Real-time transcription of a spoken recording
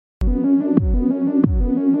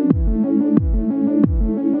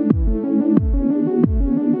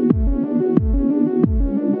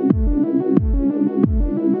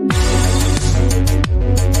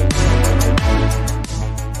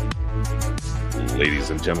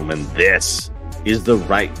ladies and gentlemen. This is the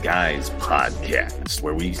Right Guys podcast,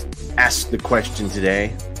 where we ask the question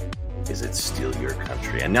today, is it still your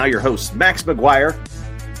country? And now your hosts, Max McGuire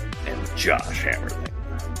and Josh Hammerling.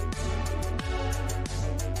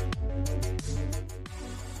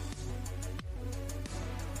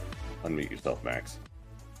 Unmute yourself, Max.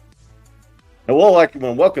 Hello,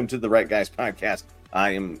 welcome to the Right Guys podcast.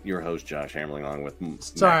 I am your host, Josh Hammerling, along with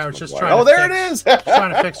Sorry, Max I was just McGuire. trying. Oh, there it is.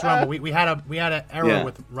 Trying to fix Rumble. We had an error Yeah.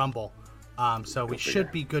 with Rumble, so we should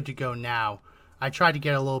be good to go now. I tried to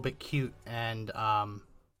get a little bit cute and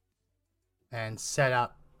set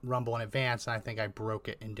up Rumble in advance, and I think I broke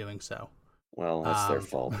it in doing so. Well, that's their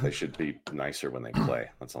fault. They should be nicer when they play.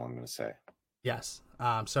 That's all I'm going to say. Yes.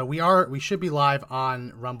 So we should be live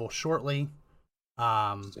on Rumble shortly.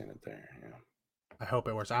 Stand it there. Yeah. I hope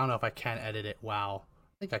it works. I don't know if I can edit it. Wow.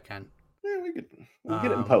 I think I can. Yeah, we'll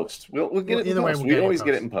get it in post. We'll get it in either way, post. we'll We always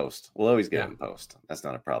get it in post. We'll always get Yeah. it in post. That's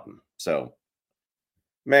not a problem. So,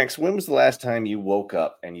 Max, when was the last time you woke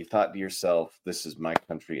up and you thought to yourself, "This is my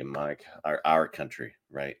country and our country,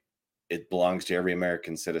 right? It belongs to every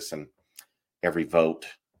American citizen. Every vote,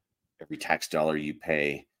 every tax dollar you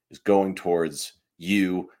pay is going towards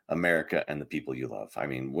you, America, and the people you love." I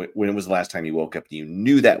mean, when was the last time you woke up and you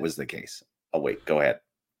knew that was the case? Oh, wait, go ahead.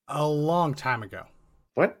 A long time ago.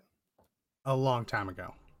 What? A long time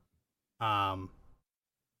ago.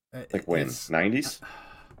 Like when? 90s?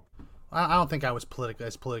 I don't think I was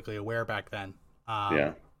politically aware back then.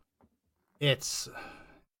 Yeah. It's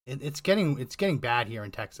getting bad here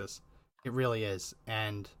in Texas. It really is.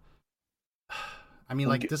 And I mean,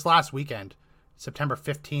 like this last weekend, September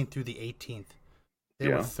 15th through the 18th,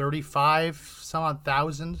 there were 35 some odd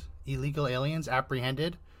thousand illegal aliens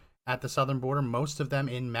apprehended at the southern border, most of them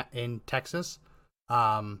in Texas.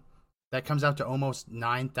 That comes out to almost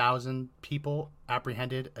 9,000 people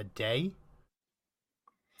apprehended a day.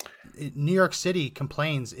 New York City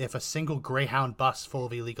complains if a single Greyhound bus full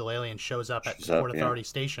of illegal aliens shows up at the Port Authority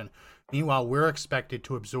station. Meanwhile, we're expected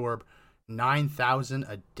to absorb 9,000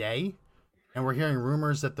 a day. And we're hearing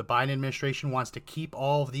rumors that the Biden administration wants to keep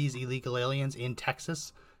all of these illegal aliens in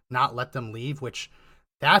Texas, not let them leave, which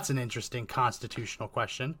that's an interesting constitutional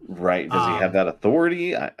question. Right. Does he have that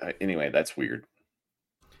authority? Anyway, that's weird.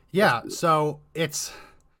 Yeah. So it's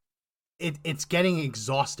getting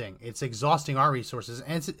exhausting. It's exhausting our resources.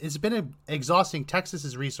 And it's been exhausting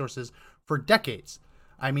Texas's resources for decades.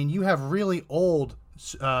 I mean, you have really old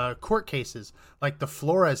court cases like the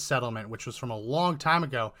Flores settlement, which was from a long time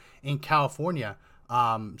ago in California,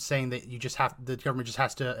 saying that the government just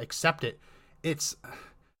has to accept it. It's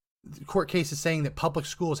court cases saying that public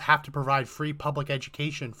schools have to provide free public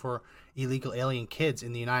education for illegal alien kids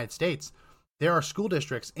in the United States. There are school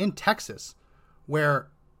districts in Texas where,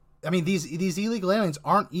 I mean, these illegal aliens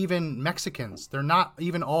aren't even Mexicans. They're not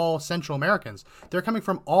even all Central Americans. They're coming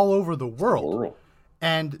from all over the world.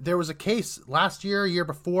 And there was a case last year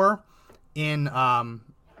before in San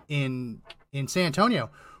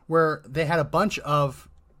Antonio where they had a bunch of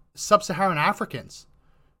sub-Saharan Africans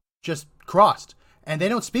just crossed, and they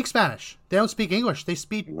don't speak Spanish. They don't speak English. They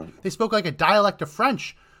spoke like a dialect of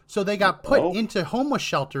French. So they got put into homeless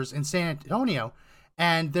shelters in San Antonio,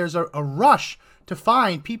 and there's a rush to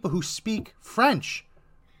find people who speak French.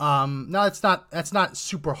 Now that's not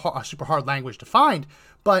super hard language to find,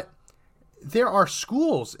 but there are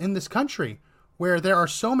schools in this country where there are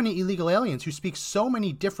so many illegal aliens who speak so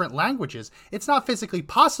many different languages. It's not physically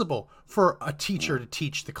possible for a teacher to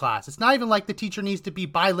teach the class. It's not even like the teacher needs to be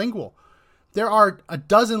bilingual. There are a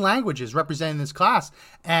dozen languages represented in this class,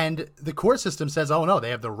 and the court system says, oh no, they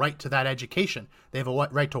have the right to that education. They have a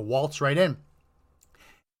right to waltz right in.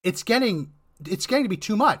 It's getting to be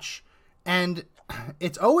too much, and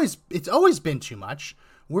it's always been too much.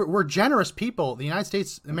 We're generous people. The United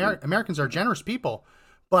States, Americans are generous people,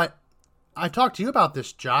 but I talked to you about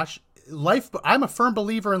this, Josh. I'm a firm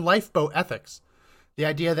believer in lifeboat ethics. The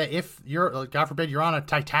idea that if you're, God forbid, you're on a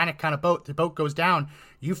Titanic kind of boat, the boat goes down,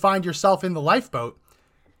 you find yourself in the lifeboat.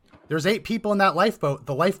 There's 8 people in that lifeboat.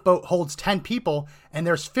 The lifeboat holds 10 people, and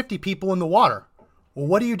there's 50 people in the water. Well,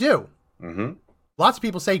 what do you do? Mm-hmm. Lots of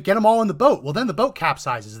people say, get them all in the boat. Well, then the boat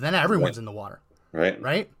capsizes, and then everyone's in the water. Right?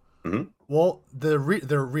 Mm-hmm. Well, the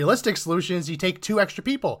realistic solution is you take 2 extra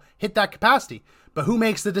people, hit that capacity. But who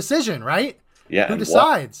makes the decision, right? Yeah. Who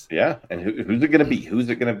decides? And who's it going to be? Who's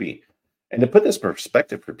it going to be? And to put this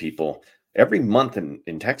perspective for people, every month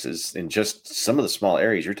in Texas, in just some of the small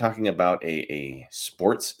areas, you're talking about a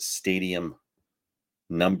sports stadium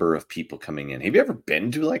number of people coming in. Have you ever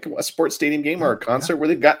been to like a sports stadium game or a concert where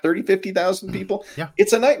they've got 30, 50,000 people? Yeah.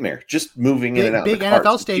 It's a nightmare just moving in and out. Big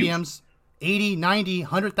NFL stadiums. 80, 90,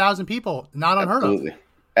 100,000 people. Not unheard of.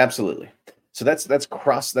 Absolutely. So that's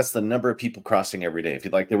the number of people crossing every day. If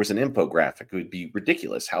you like, there was an infographic, it would be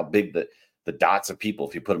ridiculous how big the dots of people,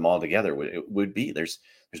 if you put them all together, would be. There's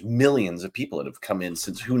millions of people that have come in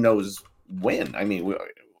since who knows when. I mean, we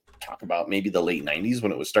talk about maybe the late 90s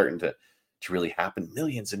when it was starting to really happen.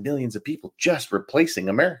 Millions and millions of people just replacing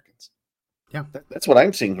Americans. Yeah, that's what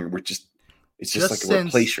I'm seeing here. It's just like a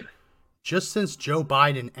replacer. Just since Joe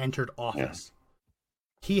Biden entered office,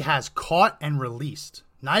 he has caught and released,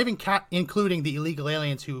 not even including the illegal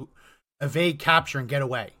aliens who evade capture and get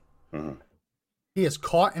away. Mm-hmm. He has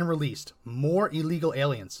caught and released more illegal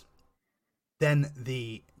aliens than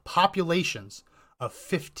the populations of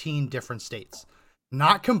 15 different states.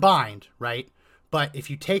 Not combined, right? But if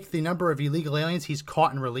you take the number of illegal aliens he's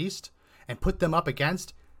caught and released and put them up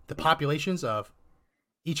against the populations of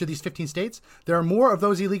each of these 15 states, there are more of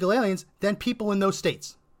those illegal aliens than people in those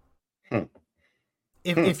states.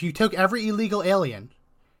 If you took every illegal alien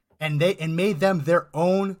and made them their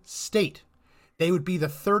own state, they would be the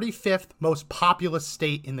 35th most populous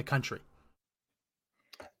state in the country.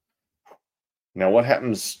 Now, what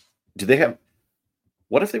happens?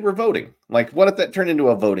 What if they were voting? Like, what if that turned into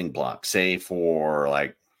a voting block, say for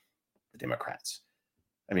like the Democrats?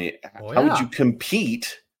 I mean, how would you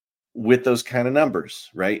compete with those kind of numbers,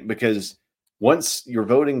 right? Because once your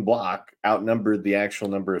voting block outnumbered the actual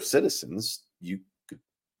number of citizens, you'd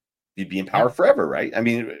be in power forever, right? I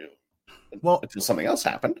mean, until something else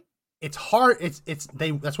happened. It's hard.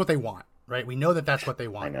 That's what they want, right? We know that that's what they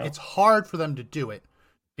want. It's hard for them to do it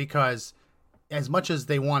because as much as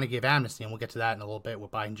they want to give amnesty, and we'll get to that in a little bit,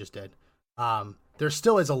 what Biden just did, there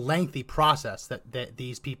still is a lengthy process that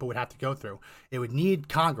these people would have to go through. It would need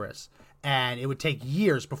Congress, and it would take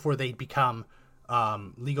years before they become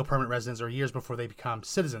legal permanent residents or years before they become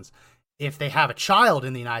citizens. If they have a child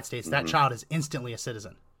in the United States, that child is instantly a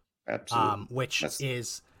citizen. Absolutely.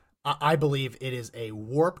 I believe it is a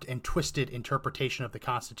warped and twisted interpretation of the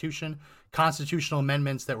Constitution. Constitutional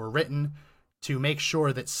amendments that were written to make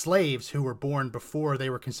sure that slaves who were born before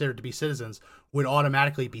they were considered to be citizens would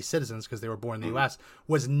automatically be citizens because they were born in the U.S.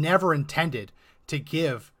 was never intended to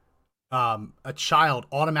give a child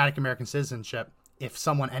automatic American citizenship if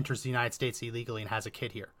someone enters the United States illegally and has a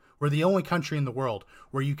kid here. We're the only country in the world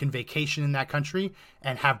where you can vacation in that country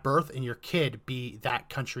and have birth and your kid be that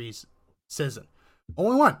country's citizen.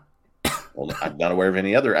 Only one. Well, I'm not aware of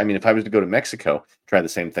any other. I mean, if I was to go to Mexico, try the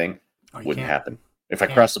same thing, wouldn't happen. If I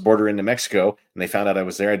crossed the border into Mexico and they found out I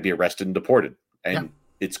was there, I'd be arrested and deported. And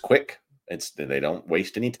it's quick. They don't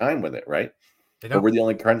waste any time with it, right? But we're the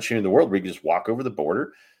only country in the world where you can just walk over the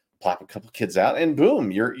border, plop a couple kids out, and boom,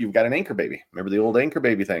 you've got an anchor baby. Remember the old anchor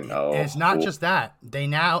baby thing? Oh, and it's not just that.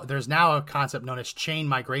 There's now a concept known as chain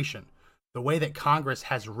migration. The way that Congress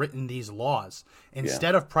has written these laws,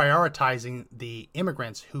 instead of prioritizing the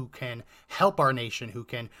immigrants who can help our nation, who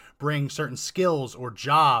can bring certain skills or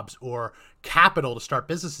jobs or capital to start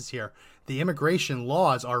businesses here, the immigration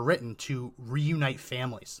laws are written to reunite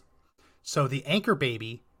families. So the anchor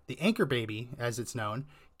baby, as it's known,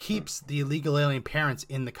 keeps the illegal alien parents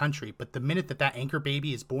in the country. But the minute that anchor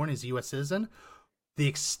baby is born as a U.S. citizen, the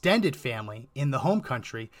extended family in the home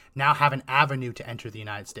country now have an avenue to enter the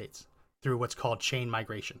United States through what's called chain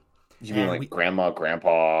migration. You mean like grandma,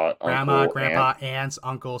 grandpa, aunts,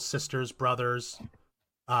 uncles, sisters, brothers,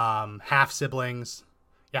 half siblings.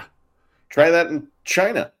 Yeah. Try that in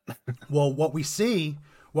China. Well, what we see,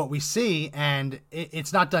 and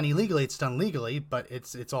it's not done illegally, it's done legally, but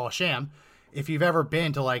it's all a sham. If you've ever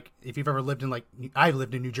lived in I've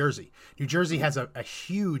lived in New Jersey. New Jersey has a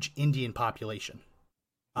huge Indian population.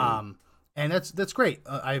 And that's great.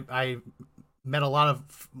 I met a lot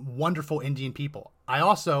of wonderful Indian people. I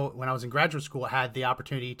also, when I was in graduate school, had the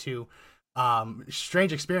opportunity to,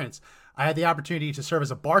 strange experience. I had the opportunity to serve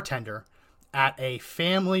as a bartender at a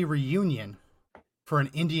family reunion for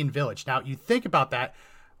an Indian village. Now, you think about that.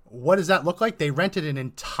 What does that look like? They rented an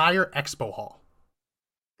entire expo hall.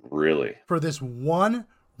 Really? For this one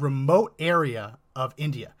remote area of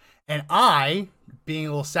India. And I, being a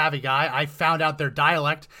little savvy guy, I found out their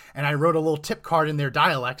dialect and I wrote a little tip card in their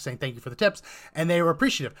dialect saying thank you for the tips. And they were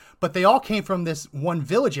appreciative. But they all came from this one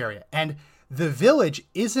village area. And the village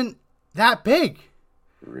isn't that big.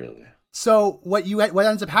 Really? So what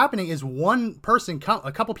ends up happening is one person,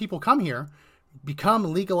 a couple people come here,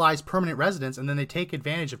 become legalized permanent residents, and then they take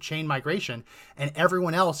advantage of chain migration, and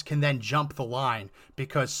everyone else can then jump the line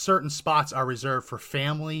because certain spots are reserved for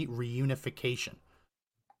family reunification.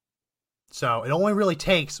 So it only really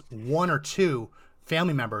takes one or two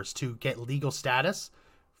family members to get legal status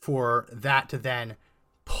for that to then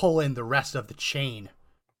pull in the rest of the chain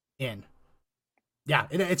in. Yeah,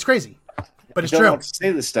 it's crazy, but I it's don't true. want to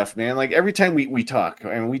say this stuff, man. Like every time we talk,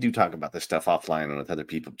 and we do talk about this stuff offline and with other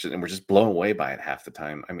people, and we're just blown away by it half the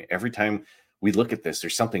time. I mean, every time we look at this,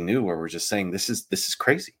 there's something new where we're just saying this is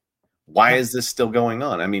crazy. Why Yeah. is this still going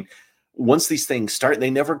on? I mean, once these things start,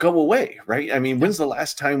 they never go away, right? I mean, when's the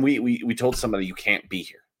last time we told somebody you can't be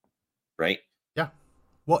here, right? Yeah.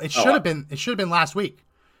 Well, it Oh, should have been last week,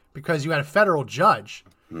 because you had a federal judge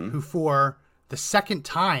mhm. who, for the second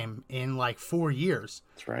time in like 4 years,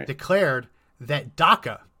 That's right. declared that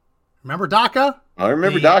DACA, remember DACA? I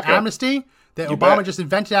remember The DACA. amnesty that You Obama bet. just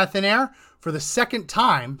invented out of thin air, for the second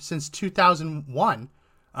time since 2001.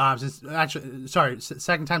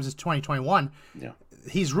 Second time since 2021. Yeah.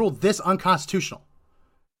 He's ruled this unconstitutional.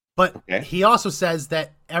 But Okay. he also says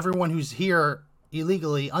that everyone who's here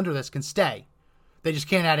illegally under this can stay. They just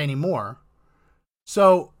can't add any more.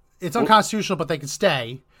 So it's unconstitutional, but they can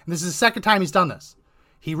stay. And this is the second time he's done this.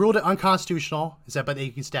 He ruled it unconstitutional, said, but they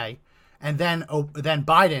can stay. And then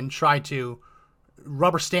Biden tried to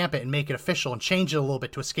rubber stamp it and make it official and change it a little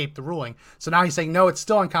bit to escape the ruling. So now he's saying, no, it's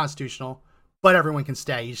still unconstitutional, but everyone can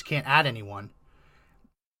stay. You just can't add anyone.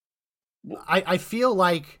 I feel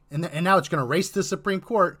like, and now it's going to race to the Supreme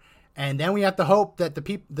Court, and then we have to hope that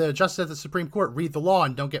the justices at the Supreme Court read the law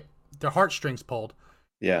and don't get their heartstrings pulled.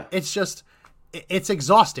 Yeah. It's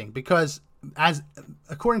exhausting, because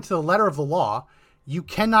according to the letter of the law, you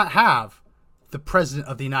cannot have the president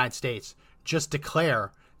of the United States just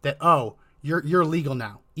declare that, oh, you're legal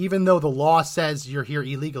now, even though the law says you're here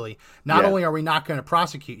illegally. Not only are we not going to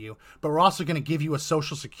prosecute you, but we're also going to give you a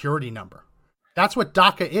social security number. That's what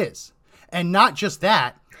DACA is. And not just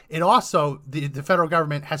that, it also, the federal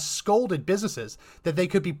government has scolded businesses that they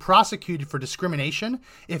could be prosecuted for discrimination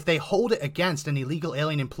if they hold it against an illegal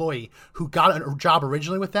alien employee who got a job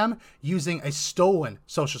originally with them using a stolen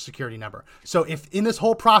social security number. So if in this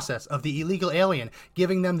whole process of the illegal alien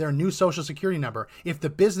giving them their new social security number, if the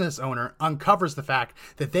business owner uncovers the fact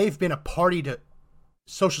that they've been a party to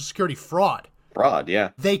social security fraud,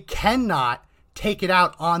 Yeah. they cannot take it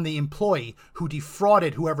out on the employee who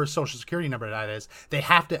defrauded whoever's social security number that is. They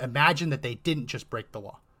have to imagine that they didn't just break the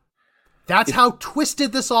law. That's how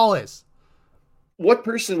twisted this all is. What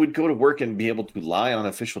person would go to work and be able to lie on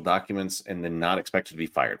official documents and then not expect to be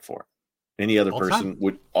fired for it? Any other person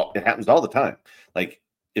would. It happens all the time. Like,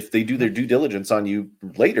 if they do their due diligence on you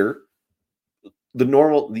later,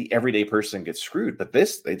 the everyday person gets screwed. But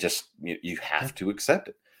this, you have to accept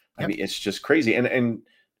it. I mean, it's just crazy. And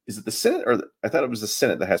is it the Senate, or I thought it was the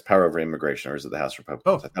Senate that has power over immigration, or is it the House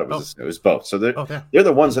Republicans? I thought it was both. So they're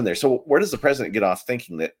the ones in there. So where does the president get off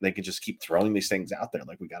thinking that they can just keep throwing these things out there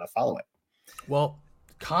like we got to follow it? Well,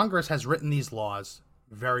 Congress has written these laws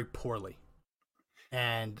very poorly,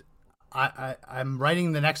 and I'm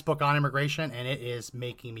writing the next book on immigration, and it is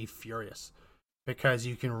making me furious, because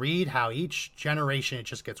you can read how each generation it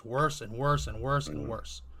just gets worse and worse and worse and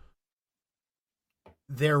worse.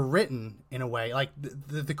 They're written in a way, like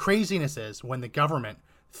the craziness is when the government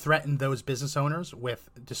threatened those business owners with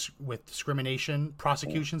discrimination,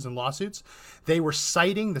 prosecutions, and lawsuits, they were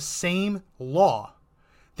citing the same law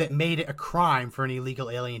that made it a crime for an illegal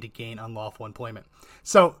alien to gain unlawful employment.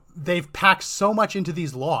 So they've packed so much into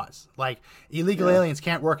these laws, like illegal aliens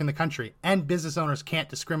can't work in the country, and business owners can't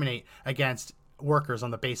discriminate against workers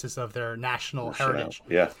on the basis of their national heritage.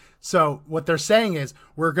 Yeah. So what they're saying is,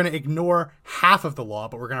 we're going to ignore half of the law,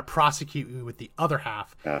 but we're going to prosecute you with the other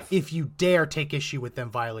half if you dare take issue with them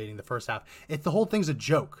violating the first half. The whole thing's a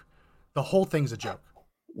joke. The whole thing's a joke.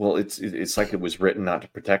 Well, it's like it was written not to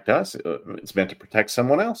protect us. It's meant to protect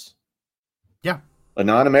someone else. Yeah. A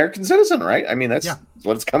non-American citizen, right? I mean, that's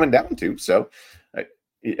what it's coming down to. So,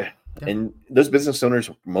 and those business owners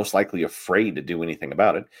are most likely afraid to do anything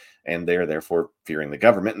about it, and they're therefore fearing the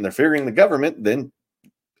government. And they're fearing the government, then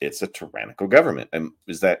it's a tyrannical government. And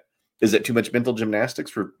is that too much mental gymnastics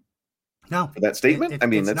for that statement? I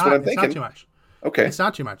mean, that's what I'm thinking. It's not too much. Okay, it's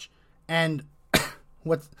not too much. And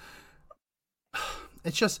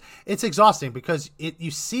it's exhausting, because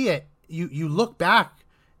you see it. You look back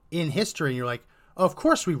in history, and you're like, oh, of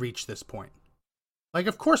course we reached this point. Like,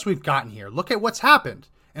 of course we've gotten here. Look at what's happened.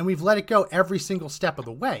 And we've let it go every single step of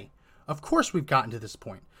the way. Of course we've gotten to this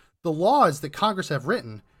point. The laws that Congress have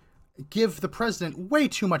written give the president way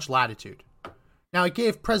too much latitude. Now, it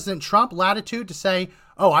gave President Trump latitude to say,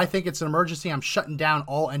 oh, I think it's an emergency. I'm shutting down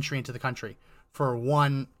all entry into the country for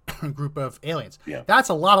one group of aliens. Yeah. That's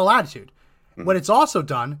a lot of latitude. What it's also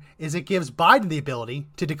done is it gives Biden the ability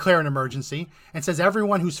to declare an emergency and says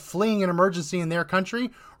everyone who's fleeing an emergency in their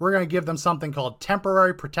country, we're going to give them something called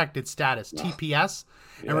temporary protected status, TPS,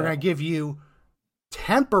 and we're going to give you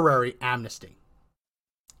temporary amnesty.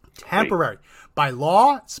 Temporary. By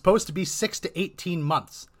law, it's supposed to be 6 to 18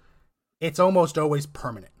 months. It's almost always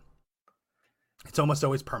permanent.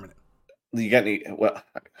 You got any? Well,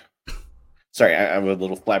 sorry, I'm a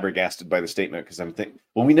little flabbergasted by the statement because I'm thinking.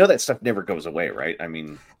 Well, we know that stuff never goes away, right? I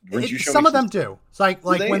mean, some of them do. It's like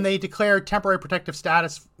when they declared temporary protective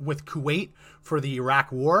status with Kuwait for the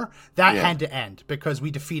Iraq War, that had to end because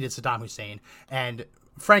we defeated Saddam Hussein. And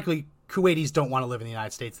frankly, Kuwaitis don't want to live in the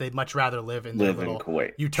United States. They'd much rather live in their little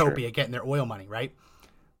Kuwait, utopia, getting their oil money, right?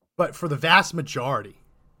 But for the vast majority,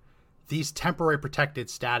 these temporary protected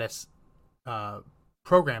status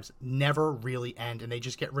programs never really end, and they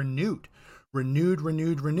just get renewed.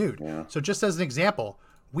 Yeah. So just as an example,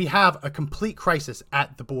 we have a complete crisis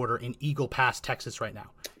at the border in Eagle Pass, Texas right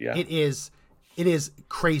now. Yeah. It is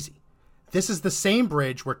crazy. This is the same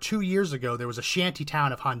bridge where 2 years ago there was a shanty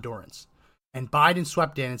town of Hondurans. And Biden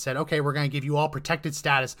swept in and said, okay, we're going to give you all protected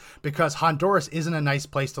status because Honduras isn't a nice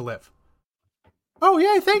place to live. Oh,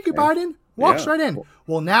 yeah, thank you, Biden. Walks right in.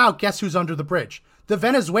 Well, now guess who's under the bridge? The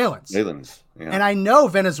Venezuelans. Yeah. And I know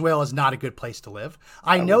Venezuela is not a good place to live.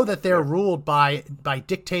 I know that they're ruled by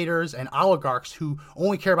dictators and oligarchs who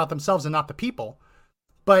only care about themselves and not the people.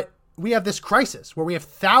 But we have this crisis where we have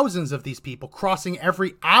thousands of these people crossing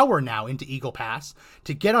every hour now into Eagle Pass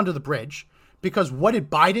to get under the bridge. Because what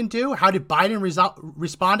did Biden do? How did Biden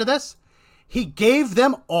respond to this? He gave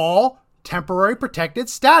them all temporary protected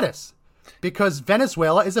status because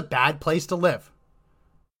Venezuela is a bad place to live.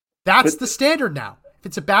 That's the standard now. If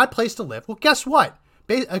it's a bad place to live, well, guess what?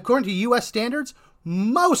 According to U.S. standards,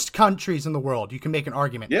 most countries in the world, you can make an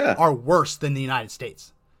argument, are worse than the United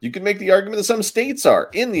States. You can make the argument that some states are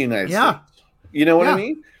in the United States. You know what I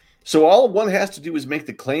mean? So all one has to do is make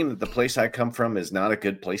the claim that the place I come from is not a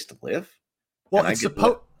good place to live. Well,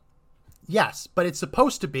 yes, but it's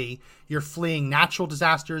supposed to be you're fleeing natural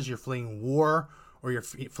disasters, you're fleeing war, or you're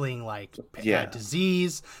fleeing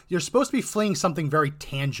disease. You're supposed to be fleeing something very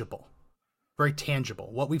tangible. Very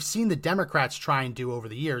tangible. What we've seen the Democrats try and do over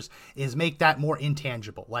the years is make that more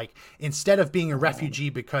intangible. Like instead of being a refugee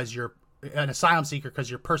because you're an asylum seeker because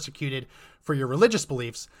you're persecuted for your religious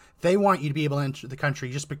beliefs, they want you to be able to enter the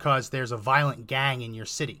country just because there's a violent gang in your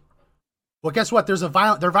city. Well, guess what? There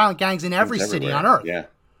are violent gangs in every city on earth. Yeah.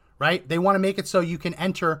 Right? They want to make it so you can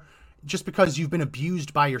enter just because you've been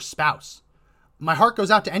abused by your spouse. My heart goes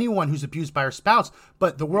out to anyone who's abused by her spouse,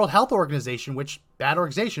 but the World Health Organization, which bad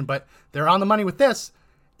organization, but they're on the money with this.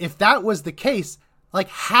 If that was the case, like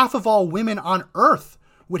half of all women on earth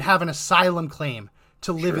would have an asylum claim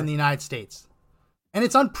to live in the United States. And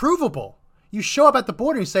it's unprovable. You show up at the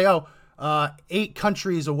border and you say, 8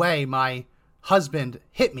 countries away, my husband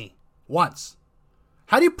hit me once.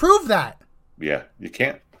 How do you prove that? Yeah, you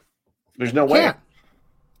can't. There's no way.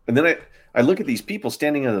 And then I look at these people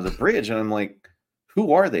standing under the bridge and I'm like,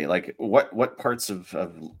 who are they? Like what parts of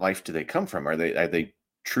life do they come from? Are they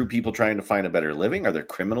true people trying to find a better living? Are there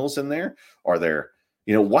criminals in there? Are there,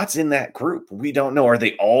 what's in that group? We don't know. Are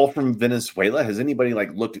they all from Venezuela? Has anybody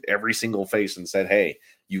looked at every single face and said, hey,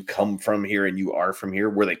 you come from here and you are from here?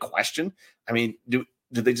 Were they questioned? I mean, do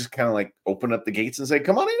they just kind of open up the gates and say,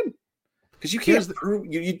 come on in? Because you can't prove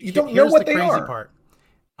you don't know what they are. Here's the crazy part.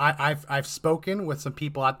 I've spoken with some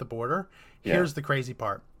people at the border. Here's the crazy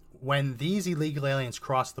part. When these illegal aliens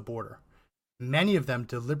cross the border, many of them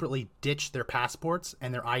deliberately ditch their passports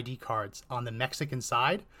and their ID cards on the Mexican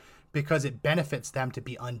side because it benefits them to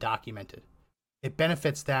be undocumented. It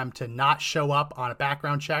benefits them to not show up on a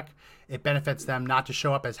background check. It benefits them not to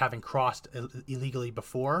show up as having crossed illegally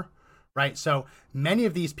before, right? So many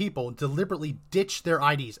of these people deliberately ditch their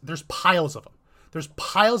IDs. There's piles of them. There's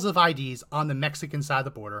piles of IDs on the Mexican side of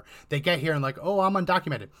the border. They get here and I'm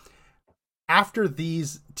undocumented. After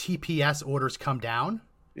these TPS orders come down,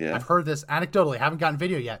 I've heard this anecdotally, haven't gotten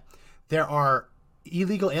video yet. There are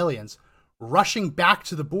illegal aliens rushing back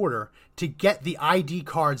to the border to get the ID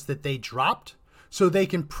cards that they dropped so they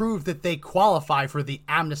can prove that they qualify for the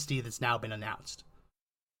amnesty that's now been announced.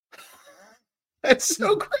 That's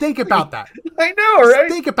so crazy. Think about that. I know,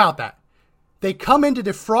 right? Think about that. They come in to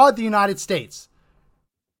defraud the United States.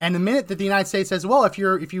 And the minute that the United States says, well, if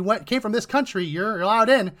you came from this country, you're allowed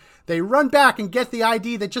in, they run back and get the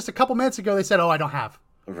ID that just a couple minutes ago they said, I don't have.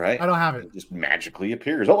 Right. I don't have it. It just magically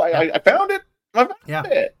appears. Oh, I found it. I found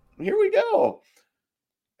it. Here we go.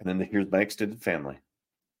 And then here's my extended family.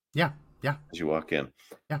 Yeah. As you walk in.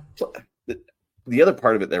 Yeah. So the other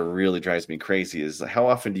part of it that really drives me crazy is how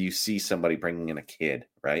often do you see somebody bringing in a kid,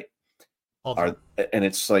 right? And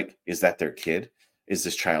it's like, is that their kid? Is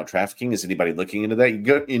this child trafficking? Is anybody looking into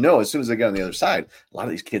that? As soon as they get on the other side, a lot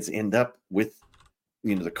of these kids end up with,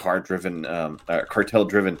 the cartel-driven,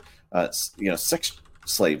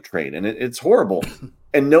 slave trade, and it's horrible.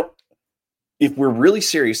 And no, if we're really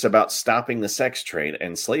serious about stopping the sex trade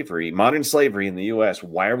and slavery, modern slavery in the U.S.,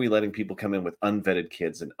 why are we letting people come in with unvetted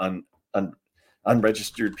kids and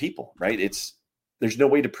unregistered people? Right? There's no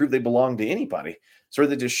way to prove they belong to anybody. So are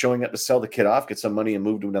they just showing up to sell the kid off, get some money, and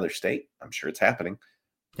move to another state? I'm sure it's happening.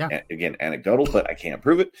 Yeah. And again, anecdotal, but I can't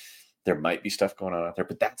prove it. There might be stuff going on out there,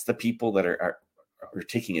 but that's the people that are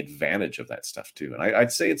taking advantage of that stuff too. And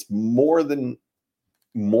I'd say it's more than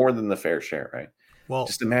the fair share, right? Well,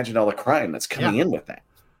 just imagine all the crime that's coming in with that.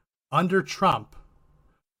 Under Trump,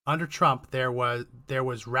 there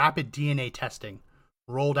was rapid DNA testing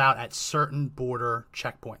rolled out at certain border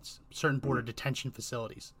checkpoints, certain border detention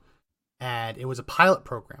facilities. And it was a pilot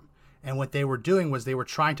program. And what they were doing was they were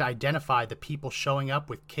trying to identify the people showing up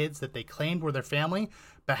with kids that they claimed were their family,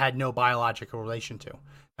 but had no biological relation to.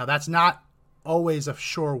 Now, that's not always a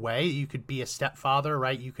sure way. You could be a stepfather,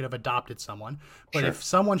 right? You could have adopted someone. But if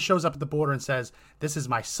someone shows up at the border and says, this is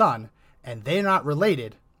my son, and they're not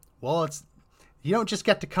related, well, you don't just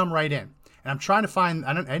get to come right in. And I'm trying to find,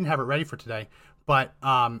 I didn't have it ready for today, but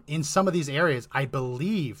in some of these areas, I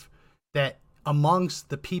believe that amongst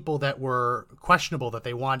the people that were questionable that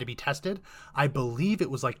they wanted to be tested, I believe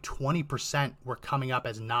it was like 20% were coming up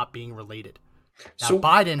as not being related. Now, so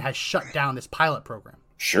Biden has shut down this pilot program.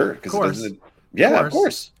 Sure. Of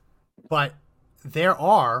course. But there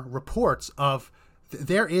are reports of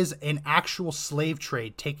there is an actual slave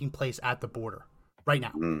trade taking place at the border right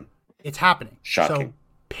now. It's happening. Shocking. So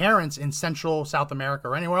parents in Central South America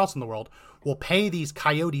or anywhere else in the world will pay these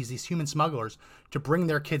coyotes, these human smugglers, to bring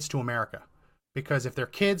their kids to America. Because if they're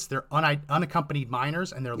kids, they're unaccompanied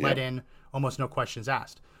minors, and they're let in almost no questions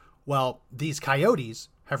asked. Well, these coyotes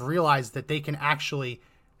have realized that they can actually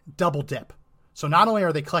double dip. So not only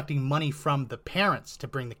are they collecting money from the parents to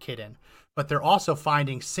bring the kid in, but they're also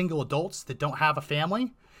finding single adults that don't have a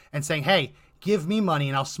family and saying, hey, give me money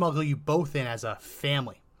and I'll smuggle you both in as a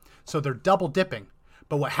family. So they're double dipping.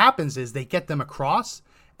 But what happens is they get them across,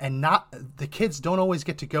 and the kids don't always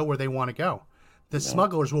get to go where they want to go. The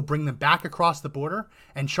smugglers will bring them back across the border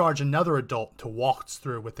and charge another adult to walk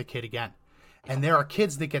through with the kid again. And there are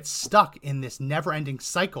kids that get stuck in this never-ending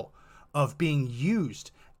cycle of being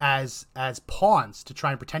used as pawns to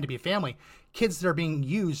try and pretend to be a family. Kids that are being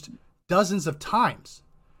used dozens of times.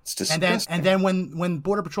 It's disgusting. And then when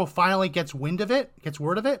Border Patrol finally gets word of it,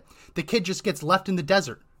 the kid just gets left in the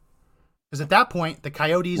desert. Because at that point, the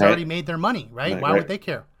coyotes already made their money, right? Why would they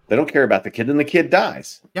care? They don't care about the kid, and the kid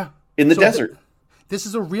dies. Yeah. In the desert. This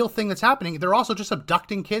is a real thing that's happening. They're also just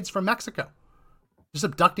abducting kids from Mexico. Just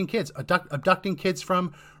abducting kids. Abducting kids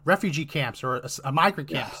from refugee camps or migrant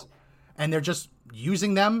camps. And they're just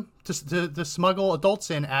using them to smuggle adults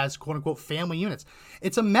in as quote-unquote family units.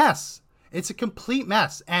 It's a mess. It's a complete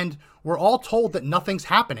mess. And we're all told that nothing's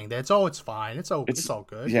happening. That it's fine. It's all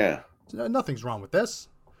good. Yeah. Nothing's wrong with this.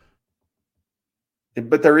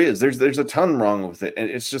 But there's a ton wrong with it. And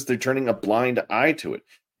it's just they're turning a blind eye to it.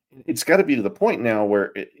 It's got to be to the point now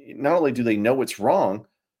where not only do they know it's wrong,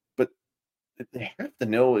 but they have to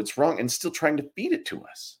know it's wrong and still trying to feed it to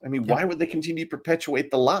us. I mean, why would they continue to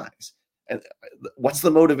perpetuate the lies? And what's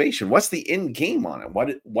the motivation? What's the end game on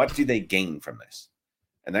it? What do they gain from this?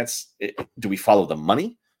 And that's it. Do we follow the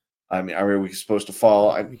money? I mean, are we supposed to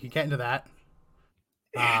follow? We can get into that.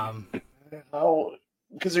 Because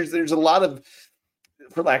there's a lot of,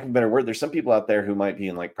 for lack of a better word, there's some people out there who might be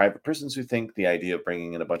in like private prisons who think the idea of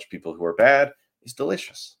bringing in a bunch of people who are bad is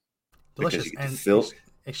delicious. And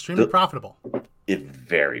extremely profitable. It's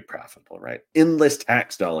very profitable, right? Endless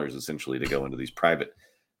tax dollars essentially to go into these private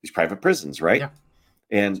prisons, right? Yeah.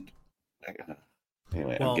 And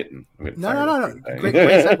anyway, well, I'm getting no. Great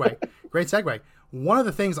segue. Great segue. One of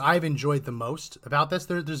the things I've enjoyed the most about this,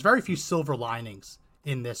 there's very few silver linings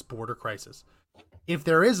in this border crisis. If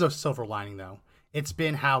there is a silver lining, though, it's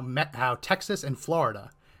been how Texas and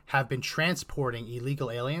Florida have been transporting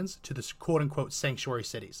illegal aliens to the quote-unquote sanctuary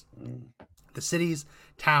cities. The cities,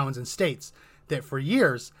 towns, and states that for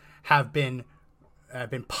years have been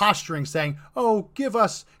posturing, saying, "Oh, give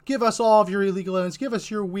us all of your illegal aliens. Give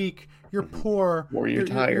us your weak, you're poor, or you're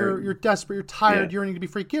tired, you're desperate, you're tired, you need to be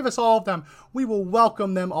free. Give us all of them. We will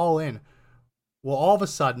welcome them all in." Well, all of a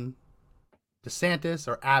sudden, DeSantis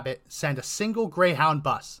or Abbott send a single Greyhound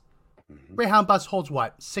bus. Greyhound bus holds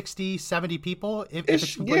what, 60, 70 people? If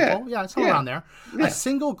it's full? Yeah, it's around there. Yeah. A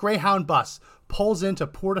single Greyhound bus pulls into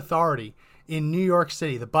Port Authority in New York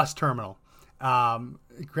City, the bus terminal. Bus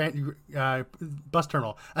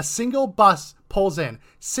terminal. A single bus pulls in,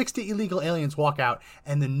 60 illegal aliens walk out,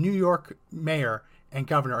 and the New York mayor and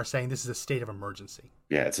governor are saying this is a state of emergency.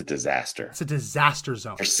 Yeah, it's a disaster It's a disaster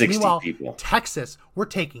zone. for 60 Meanwhile, people. Texas, we're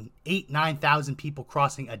taking 9,000 people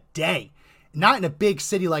crossing a day. Not in a big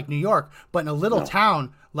city like New York, but in a little No.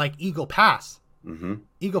 town like Eagle Pass. Mm-hmm.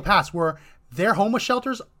 Eagle Pass, where their homeless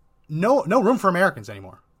shelters, no room for Americans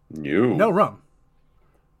anymore. No room.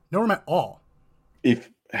 No room at all. If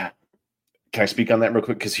can I speak on that real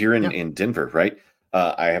quick? Because here Yeah. in Denver, right?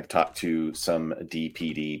 I have talked to some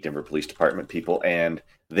DPD, Denver Police Department people, and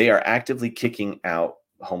they are actively kicking out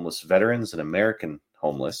homeless veterans and American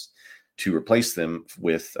homeless to replace them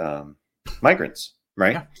with migrants,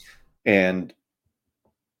 right? Yeah. And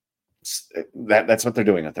that's what they're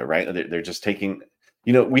doing out there, right? They're just taking,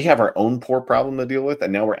 we have our own poor problem to deal with,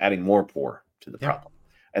 and now we're adding more poor to the problem.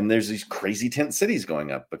 And there's these crazy tent cities going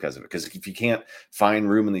up because of it. Because if you can't find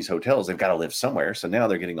room in these hotels, they've got to live somewhere. So now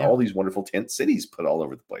they're getting all these wonderful tent cities put all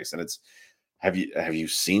over the place. And have you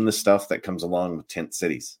seen the stuff that comes along with tent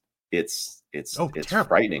cities? It's terrible.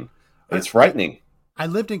 frightening. It's frightening. I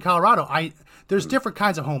lived in Colorado. There's different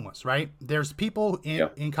kinds of homeless, right? There's people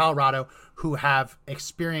in Colorado who have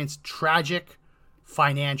experienced tragic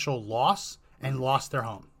financial loss and lost their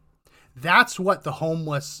home. That's what the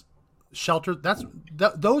homeless shelter,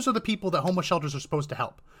 those are the people that homeless shelters are supposed to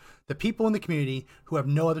help. The people in the community who have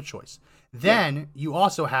no other choice. Then you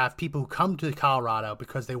also have people who come to Colorado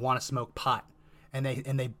because they want to smoke pot, and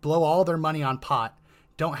they blow all their money on pot,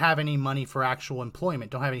 don't have any money for actual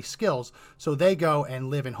employment, don't have any skills, so they go and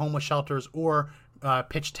live in homeless shelters or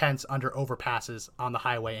pitch tents under overpasses on the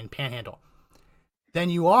highway and panhandle. Then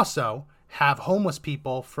you also have homeless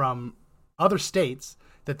people from other states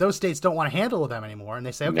that those states don't want to handle with them anymore, and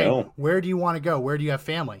they say, okay, where do you want to go? Where do you have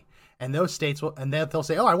family? And those states they'll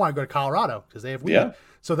say, oh, I want to go to Colorado because they have weed. Yeah.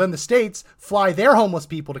 So then the states fly their homeless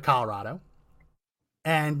people to Colorado,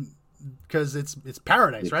 and because it's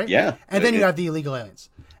paradise, right? Yeah. And then you have the illegal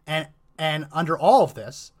aliens, and under all of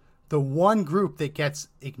this, the one group that gets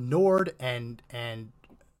ignored and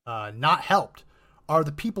not helped are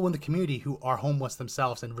the people in the community who are homeless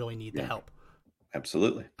themselves and really need the help.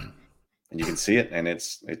 Absolutely. And you can see it, and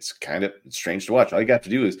it's kind of strange to watch. All you got to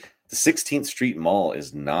do is the 16th Street Mall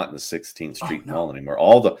is not the 16th Street Mall anymore.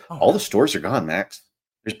 All the stores are gone, Max.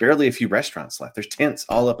 There's barely a few restaurants left. There's tents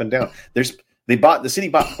all up and down. The city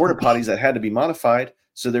bought porta potties that had to be modified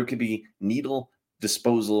so there could be needle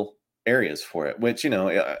disposal areas for it. Which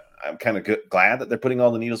I'm kind of glad that they're putting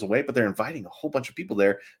all the needles away, but they're inviting a whole bunch of people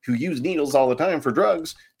there who use needles all the time for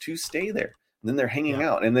drugs to stay there. And then they're hanging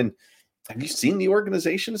out, and then. Have you seen the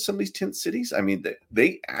organization of some of these tent cities? I mean,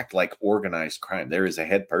 they act like organized crime. There is a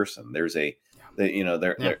head person. There's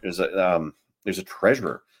there's a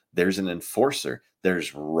treasurer. There's an enforcer.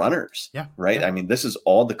 There's runners. Yeah. Right. Yeah. I mean, this is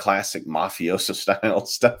all the classic mafioso style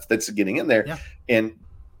stuff that's getting in there. Yeah. And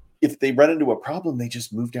if they run into a problem, they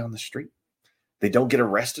just move down the street. They don't get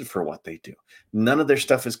arrested for what they do. None of their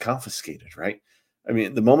stuff is confiscated. Right. I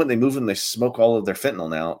mean, the moment they move them, they smoke all of their fentanyl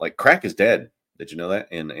now. Like crack is dead. Did you know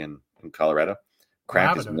that in Colorado?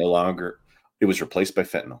 Crack is no longer, it was replaced by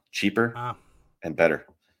fentanyl, cheaper and better.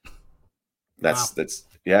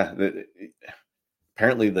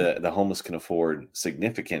 Apparently the homeless can afford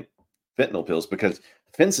significant fentanyl pills because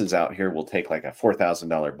fences out here will take like a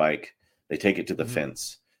 $4,000 bike. They take it to the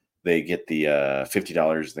fence. They get the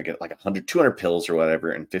 $50. They get like 100, 200 pills or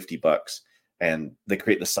whatever and $50. And they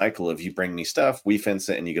create the cycle of you bring me stuff, we fence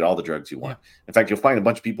it, and you get all the drugs you want. Yeah. In fact, you'll find a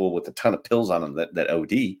bunch of people with a ton of pills on them that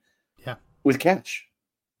OD with cash,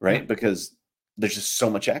 right? Yeah. Because there's just so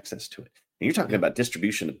much access to it. And you're talking about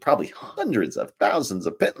distribution of probably hundreds of thousands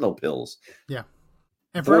of fentanyl pills. Yeah.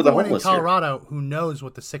 And for everyone in Colorado who knows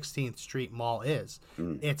what the 16th Street Mall is,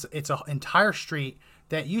 it's an entire street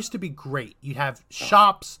that used to be great. You'd have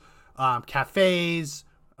shops, cafes,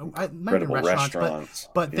 maybe restaurants,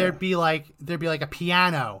 but there'd be like a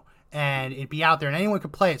piano, and it'd be out there, and anyone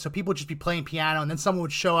could play it. So people would just be playing piano, and then someone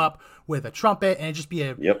would show up with a trumpet, and it'd just be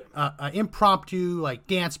a impromptu like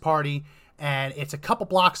dance party. And it's a couple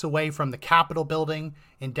blocks away from the Capitol building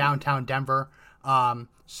in downtown Denver.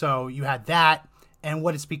 So you had that, and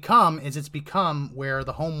what it's become where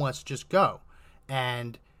the homeless just go.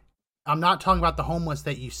 And I'm not talking about the homeless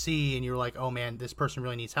that you see and you're like, oh man, this person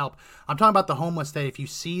really needs help. I'm talking about the homeless that if you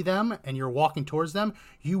see them and you're walking towards them,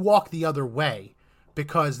 you walk the other way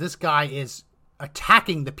because this guy is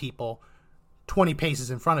attacking the people 20 paces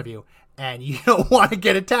in front of you and you don't want to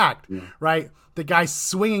get attacked, right? The guy's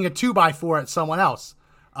swinging a 2x4 at someone else,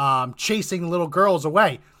 chasing little girls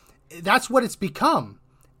away. That's what it's become.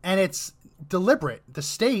 And it's deliberate. The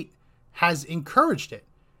state has encouraged it.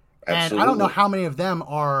 Absolutely. And I don't know how many of them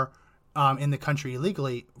are in the country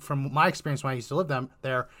illegally. From my experience when I used to live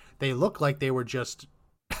there, they look like they were just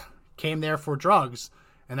came there for drugs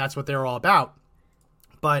and that's what they're all about.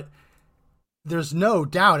 But there's no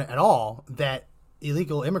doubt at all that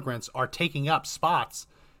illegal immigrants are taking up spots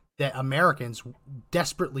that Americans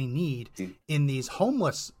desperately need in these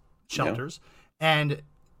homeless shelters. Yeah. And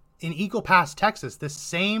in Eagle Pass, Texas, this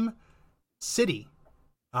same city,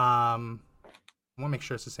 I want to make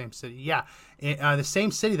sure it's the same city. Yeah. The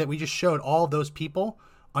same city that we just showed all those people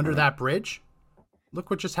under that bridge.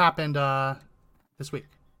 Look what just happened this week.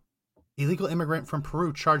 Illegal immigrant from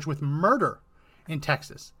Peru charged with murder in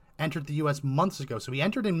Texas entered the U.S. months ago. So he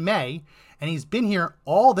entered in May, and he's been here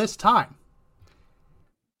all this time.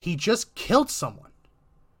 He just killed someone.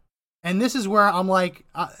 And this is where I'm like,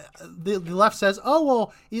 the left says, oh,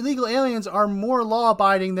 well, illegal aliens are more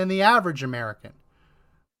law-abiding than the average American.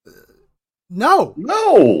 No.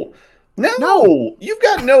 You've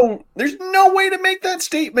got there's no way to make that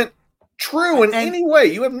statement true in any way.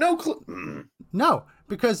 You have no clue. No,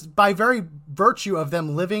 because by very virtue of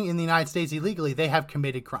them living in the United States illegally, they have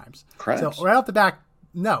committed crimes. So right off the back,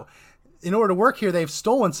 no. In order to work here, they've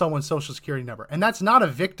stolen someone's social security number. And that's not a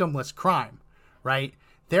victimless crime, right?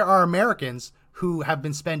 There are Americans who have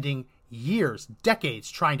been spending years,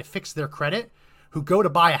 decades trying to fix their credit, who go to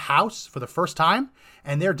buy a house for the first time,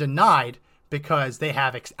 and they're denied because they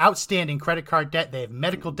have outstanding credit card debt, they have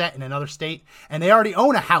medical debt in another state, and they already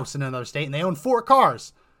own a house in another state, and they own 4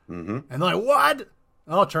 cars. Mm-hmm. And they're like, what?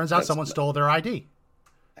 Oh, it turns out someone stole their ID.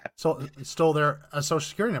 So stole their social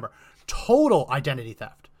security number. Total identity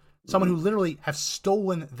theft. Someone who literally have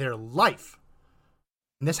stolen their life.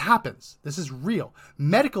 And this happens. This is real.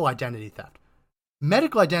 Medical identity theft.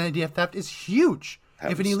 Medical identity theft is huge.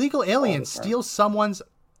 If an illegal alien steals someone's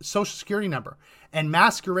social security number and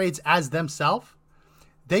masquerades as themselves,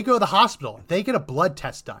 they go to the hospital. They get a blood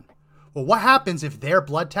test done. Well, what happens if their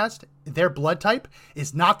blood type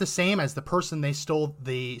is not the same as the person they stole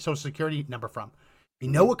the social security number from? You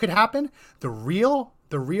know what could happen? The real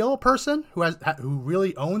person who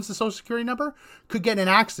really owns the social security number could get in an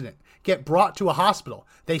accident, get brought to a hospital.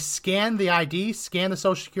 They scan the ID, scan the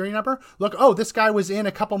social security number. Look, oh, this guy was in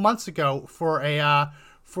a couple months ago for a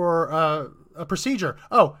procedure.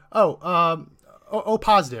 O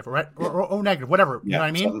positive, right? Or O negative, whatever. You know what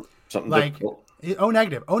I mean? Something like difficult. O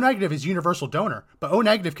negative. O negative is universal donor, but O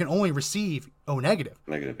negative can only receive O negative.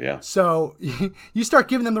 Negative, yeah. So you start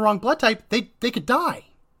giving them the wrong blood type, they could die.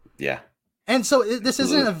 Yeah. And so this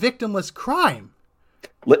isn't a victimless crime.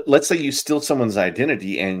 Let's say you steal someone's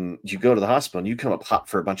identity and you go to the hospital and you come up hot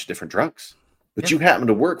for a bunch of different drugs, but you happen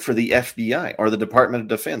to work for the FBI or the Department of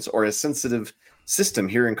Defense or a sensitive system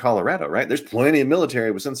here in Colorado, right? There's plenty of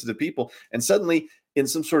military with sensitive people, and suddenly in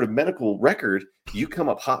some sort of medical record, you come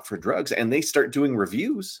up hot for drugs and they start doing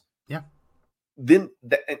reviews. Yeah. Then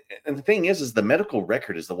and the thing is the medical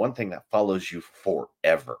record is the one thing that follows you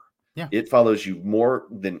forever. Yeah. It follows you more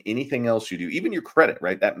than anything else you do. Even your credit,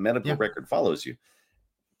 right? That medical record follows you.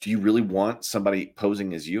 Do you really want somebody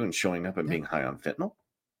posing as you and showing up and being high on fentanyl?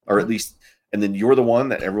 Or at least, and then you're the one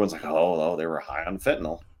that everyone's like, oh, they were high on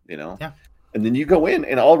fentanyl, you know? Yeah. And then you go in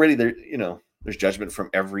and already there, there's judgment from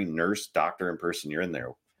every nurse, doctor, and person you're in there.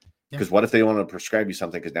 Because what if they want to prescribe you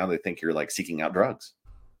something because now they think you're like seeking out drugs?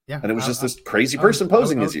 Yeah. And it was just this crazy person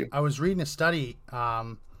posing as you. I was reading a study,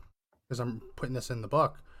 because I'm putting this in the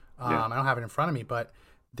book. I don't have it in front of me, but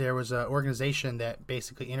there was an organization that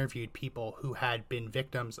basically interviewed people who had been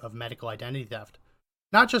victims of medical identity theft.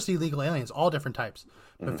 Not just illegal aliens, all different types,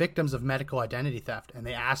 but victims of medical identity theft. And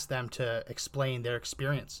they asked them to explain their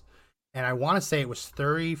experience. And I want to say it was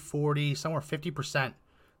 30, 40, somewhere 50%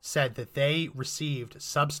 said that they received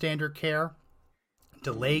substandard care,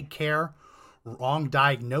 delayed care, wrong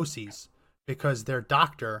diagnoses because their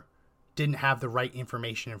doctor didn't have the right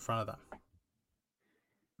information in front of them.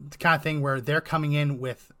 The kind of thing where they're coming in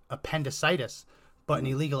with appendicitis, but an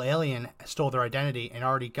illegal alien stole their identity and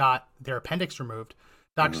already got their appendix removed.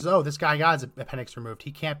 Doctor says, oh, this guy got his appendix removed.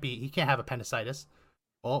 He can't have appendicitis.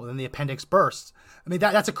 Well, then the appendix bursts. I mean,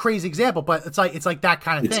 that's a crazy example, but it's like that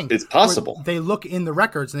kind of thing. It's possible. They look in the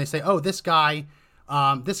records and they say, oh, this guy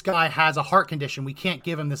has a heart condition. We can't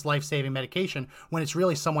give him this life-saving medication when it's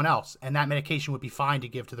really someone else. And that medication would be fine to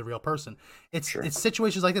give to the real person. It's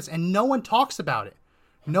situations like this. And no one talks about it.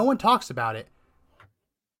 No one talks about it.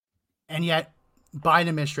 And yet Biden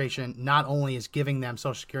administration not only is giving them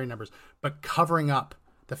social security numbers, but covering up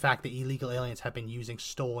the fact that illegal aliens have been using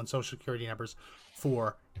stolen social security numbers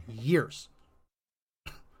for years.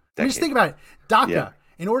 Just think about it. DACA.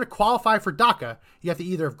 In order to qualify for DACA, you have to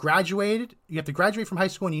either have graduated, you have to graduate from high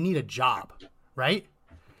school and you need a job, right?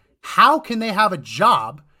 How can they have a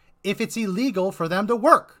job if it's illegal for them to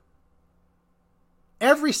work?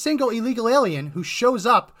 Every single illegal alien who shows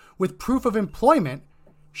up with proof of employment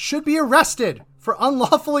should be arrested for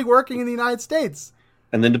unlawfully working in the United States.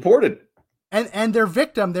 And then deported. And their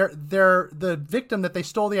victim, the victim that they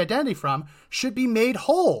stole the identity from, should be made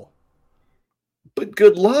whole. But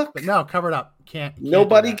good luck. But no, cover it up. Can't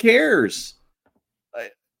Nobody cares.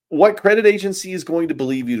 What credit agency is going to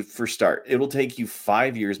believe you for start? It will take you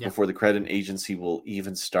 5 years before the credit agency will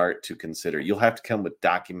even start to consider. You'll have to come with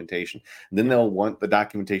documentation. And then they'll want the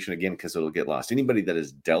documentation again because it'll get lost. Anybody that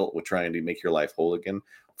has dealt with trying to make your life whole again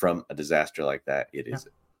from a disaster like that, it is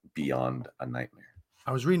beyond a nightmare.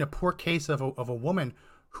 I was reading a poor case of a woman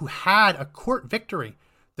who had a court victory.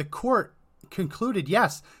 The court concluded,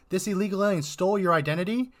 yes, this illegal alien stole your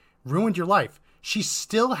identity, ruined your life. She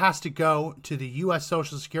still has to go to the U.S.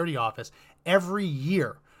 Social Security office every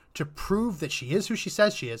year to prove that she is who she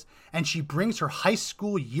says she is, and she brings her high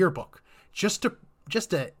school yearbook just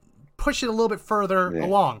to push it a little bit further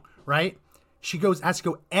along, right? She has to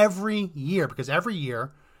go every year because every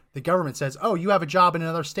year the government says, oh, you have a job in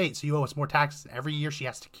another state, so you owe us more taxes. Every year she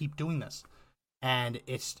has to keep doing this. And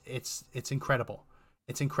it's incredible.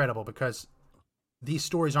 It's incredible because these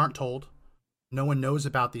stories aren't told. No one knows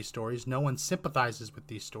about these stories. No one sympathizes with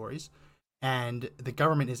these stories. And the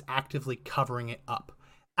government is actively covering it up.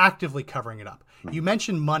 You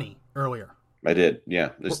mentioned money earlier. I did,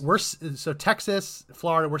 yeah. So Texas,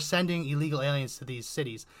 Florida, we're sending illegal aliens to these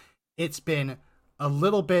cities. It's been a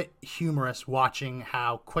little bit humorous watching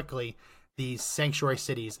how quickly these sanctuary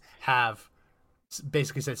cities have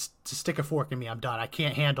basically said, to stick a fork in me, I'm done. I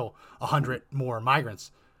can't handle 100 more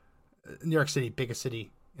migrants. New York City, biggest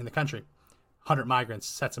city in the country. 100 migrants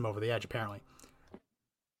sets them over the edge, apparently.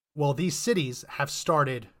 Well, these cities have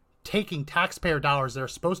started taking taxpayer dollars that are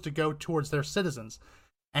supposed to go towards their citizens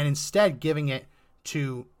and instead giving it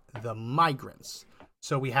to the migrants.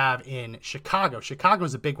 So we have in Chicago. Chicago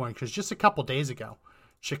is a big one because just a couple days ago,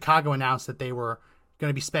 Chicago announced that they were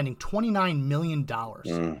going to be spending $29 million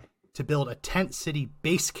to build a tent city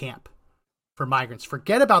base camp for migrants.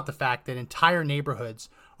 Forget about the fact that entire neighborhoods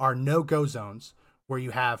are no-go zones where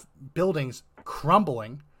you have buildings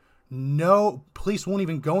crumbling. No police won't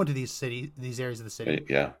even go into these areas of the city.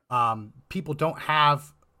 Yeah. People don't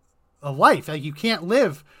have a life. Like, you can't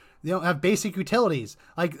live. They don't have basic utilities.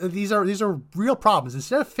 Like, these are real problems.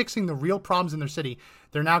 Instead of fixing the real problems in their city,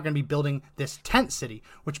 they're now going to be building this tent city,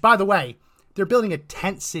 which, by the way, they're building a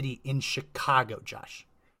tent city in Chicago, Josh.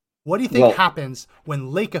 What do you think happens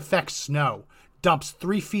when lake effect snow dumps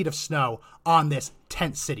 3 feet of snow on this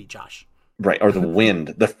tent city, Josh? Right, or the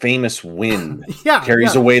wind, the famous wind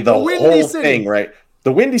carries away the whole thing, right?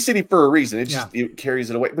 The Windy City for a reason. It carries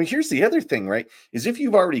it away. But here's the other thing, right? Is if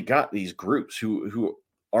you've already got these groups who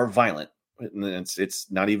are violent, and it's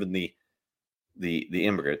not even the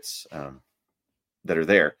immigrants that are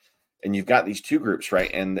there, and you've got these two groups, right?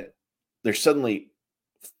 And they're suddenly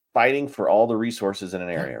fighting for all the resources in an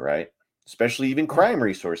area, right? Especially even crime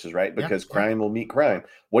resources, right? Because crime will meet crime.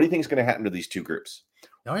 What do you think is going to happen to these two groups?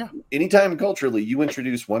 Oh yeah. Anytime culturally you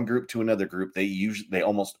introduce one group to another group, they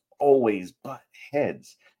almost always butt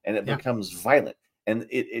heads, and it becomes violent, and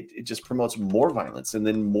it just promotes more violence, and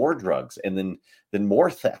then more drugs, and then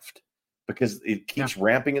more theft, because it keeps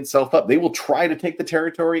ramping itself up. They will try to take the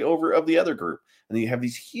territory over of the other group, and then you have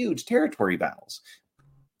these huge territory battles.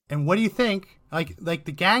 And what do you think? Like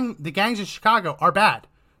the gangs in Chicago are bad.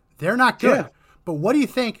 They're not good. Yeah. But what do you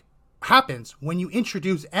think happens when you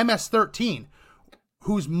introduce MS-13,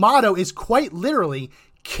 whose motto is quite literally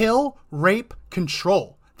kill, rape,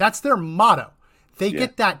 control? That's their motto. They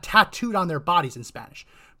get that tattooed on their bodies in Spanish,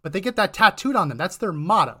 but they get that tattooed on them. That's their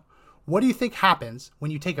motto. What do you think happens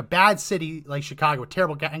when you take a bad city like Chicago with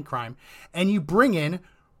terrible gang crime and you bring in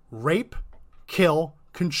rape, kill,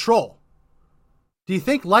 control? Do you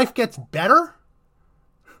think life gets better?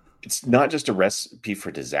 It's not just a recipe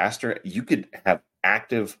for disaster. You could have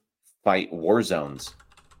active fight war zones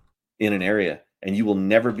in an area, and you will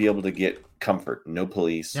never be able to get comfort. No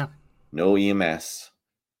police, no EMS,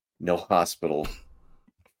 no hospital.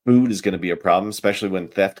 Food is going to be a problem, especially when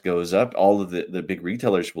theft goes up. All of the big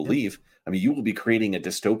retailers will leave. I mean, you will be creating a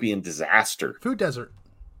dystopian disaster. Food desert.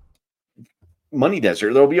 Money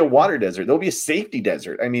desert. There'll be a water desert. There'll be a safety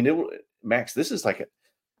desert. I mean, Max,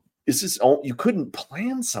 you couldn't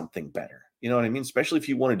plan something better. You know what I mean? Especially if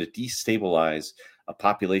you wanted to destabilize a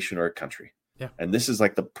population or a country. Yeah. And this is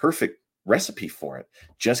like the perfect recipe for it.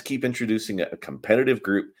 Just keep introducing a competitive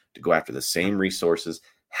group to go after the same resources.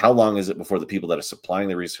 How long is it before the people that are supplying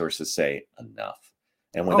the resources say enough?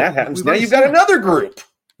 And when that happens, now you've got another group.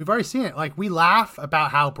 We've already seen it. Like, we laugh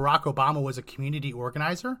about how Barack Obama was a community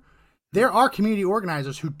organizer. There are community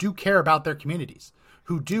organizers who do care about their communities,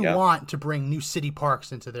 who do want to bring new city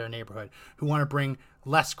parks into their neighborhood, who want to bring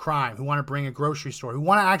less crime, who want to bring a grocery store, who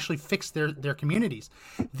want to actually fix their communities.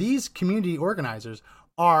 These community organizers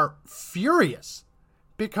are furious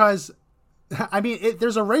because, I mean,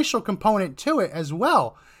 there's a racial component to it as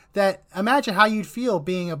well. That imagine how you'd feel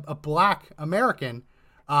being a black American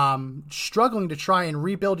struggling to try and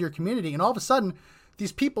rebuild your community, and all of a sudden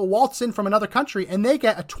these people waltz in from another country and they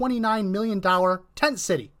get a $29 million tent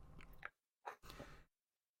city.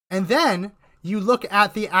 And then you look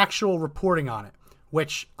at the actual reporting on it,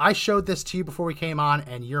 which I showed this to you before we came on,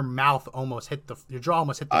 and your jaw almost hit the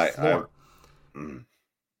floor.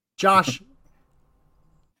 Josh,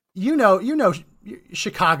 you know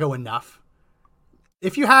Chicago enough.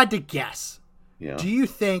 If you had to guess, do you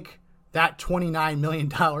think that $29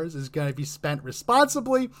 million is going to be spent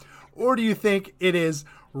responsibly, or do you think it is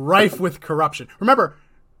rife with corruption? Remember,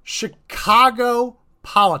 Chicago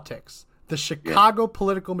politics, the Chicago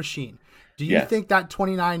political machine. Do you think that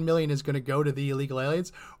 $29 million is going to go to the illegal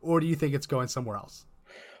aliens, or do you think it's going somewhere else?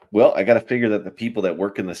 Well, I got to figure that the people that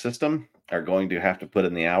work in the system are going to have to put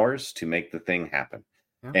in the hours to make the thing happen.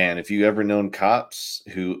 Yeah. And if you ever known cops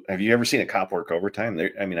have you ever seen a cop work overtime?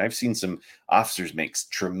 I've seen some officers make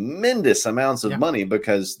tremendous amounts of money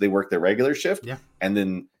because they work their regular shift. Yeah. And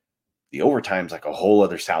then the overtime's like a whole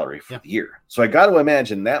other salary for the year. So I got to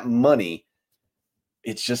imagine that money,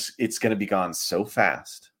 it's going to be gone so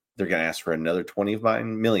fast. They're going to ask for another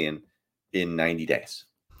 $29 million in 90 days.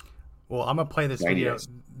 Well, I'm going to play this video.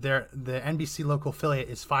 The NBC local affiliate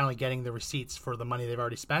is finally getting the receipts for the money they've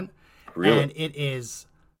already spent. Really? And it is,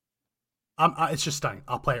 it's just stunning.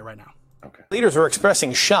 I'll play it right now. Okay. Leaders are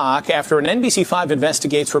expressing shock after an NBC5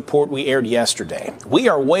 Investigates report we aired yesterday. We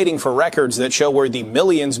are waiting for records that show where the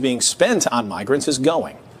millions being spent on migrants is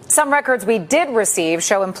going. Some records we did receive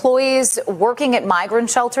show employees working at migrant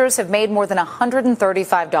shelters have made more than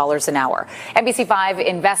 $135 an hour. NBC5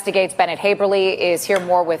 Investigates Bennett Haberly is here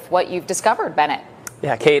more with what you've discovered, Bennett.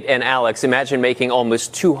 Yeah, Kate and Alex, imagine making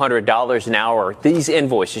almost $200 an hour. These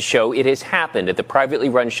invoices show it has happened at the privately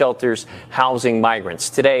run shelters housing migrants.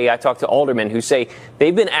 Today, I talked to aldermen who say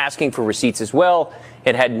they've been asking for receipts as well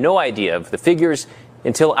and had no idea of the figures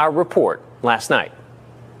until our report last night.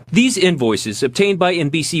 These invoices obtained by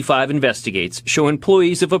NBC5 Investigates show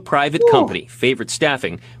employees of a private company, Favorite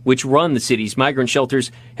Staffing, which run the city's migrant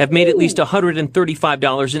shelters, have made at least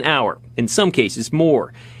 $135 an hour, in some cases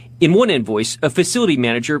more. In one invoice, a facility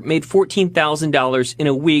manager made $14,000 in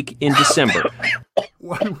a week in December.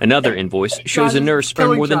 Another invoice shows a nurse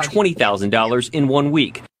earned more than $20,000 in 1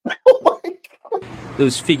 week.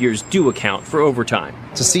 Those figures do account for overtime.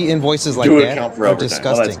 To see invoices like that are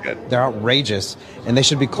disgusting. They're outrageous, and they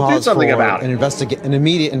should be called for an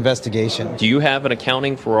immediate investigation. Do you have an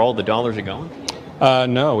accounting for all the dollars are going?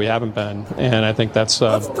 No, we haven't been. And I think that's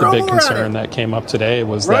the big concern that came up today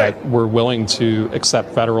was that we're willing to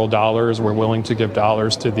accept federal dollars. We're willing to give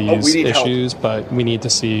dollars to these issues, but we need to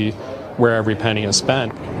see where every penny is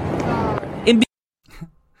spent.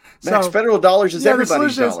 Max, federal dollars is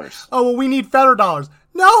everybody's dollars. We need federal dollars.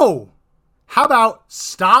 No! How about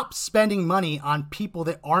stop spending money on people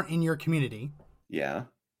that aren't in your community? Yeah.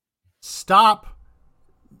 Stop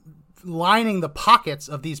lining the pockets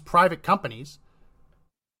of these private companies.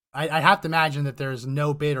 I have to imagine that there's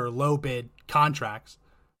no bid or low bid contracts.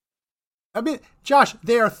 I mean, Josh,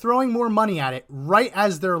 they are throwing more money at it right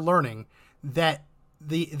as they're learning that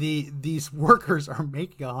these workers are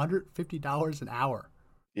making $150 an hour.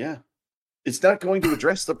 Yeah. It's not going to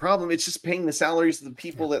address the problem. It's just paying the salaries of the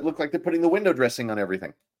people that look like they're putting the window dressing on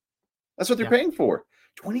everything. That's what they're paying for.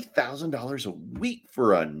 $20,000 a week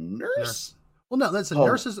for a nurse? Well, no, listen,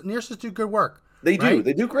 nurses do good work. They do. Right?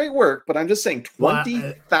 They do great work, but I'm just saying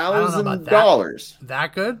 $20,000.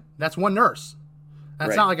 That good? That's one nurse.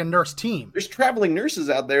 That's not like a nurse team. There's traveling nurses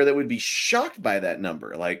out there that would be shocked by that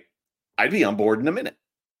number. Like, I'd be on board in a minute.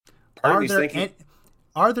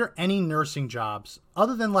 Are there any nursing jobs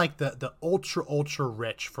other than like the ultra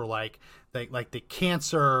rich for like the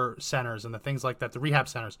cancer centers and the things like that, the rehab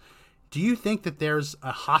centers? Do you think that there's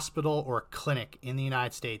a hospital or a clinic in the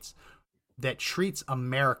United States that treats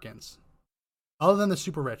Americans, other than the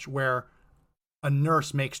super rich, where a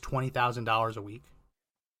nurse makes $20,000 a week?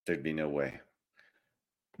 There'd be no way.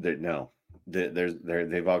 They've all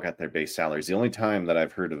got their base salaries. The only time that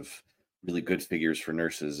I've heard of really good figures for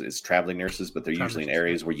nurses is traveling nurses, but they're usually in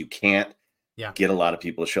areas where you can't get a lot of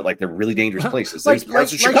people to show. Like, they're really dangerous places. There's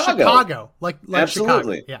parts of Chicago. Like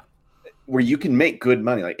absolutely, Chicago. Yeah, where you can make good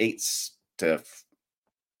money, like $8,000 to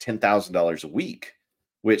 $10,000 a week.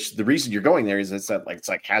 which the reason you're going there is it's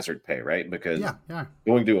like hazard pay, right? Because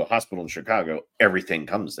going to a hospital in Chicago, everything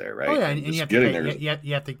comes there, right? Oh yeah, and you have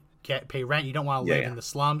to pay rent. You don't want to live in the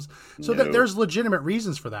slums. So there's legitimate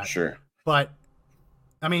reasons for that. Sure. But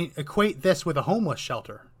I mean, equate this with a homeless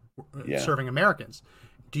shelter serving Americans.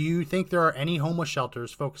 Do you think there are any homeless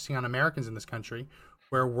shelters focusing on Americans in this country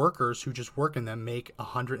where workers who just work in them make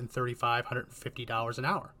 $135, $150 an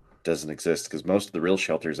hour? Doesn't exist, because most of the real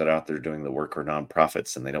shelters that are out there doing the work are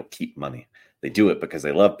nonprofits, and they don't keep money. They do it because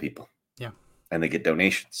they love people. Yeah. And they get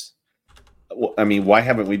donations. Well, I mean, why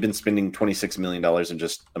haven't we been spending $26 million in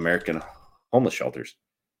just American homeless shelters?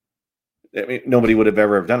 I mean, nobody would have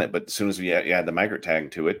ever done it, but as soon as we add the migrant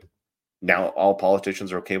tag to it, now all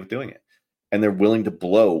politicians are okay with doing it. And they're willing to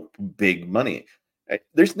blow big money.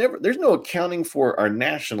 There's no accounting for our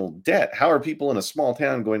national debt. How are people in a small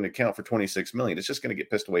town going to account for 26 million? It's just going to get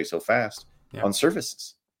pissed away so fast on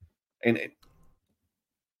services. And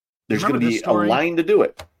there's going to be a line to do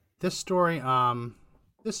it. This story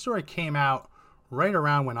came out right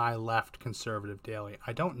around when I left Conservative Daily.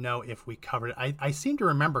 I don't know if we covered it. I seem to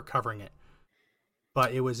remember covering it,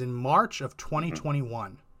 but it was in March of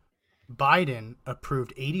 2021. Biden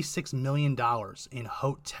approved $86 million in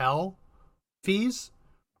hotel fees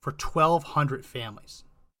for 1,200 families.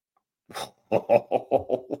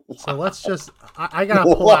 So let's just, I got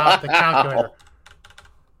to pull out the calculator.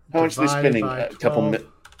 How much are they spending? A couple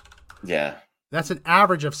yeah. That's an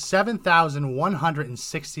average of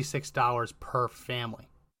 $7,166 per family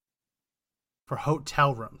for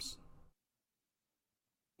hotel rooms.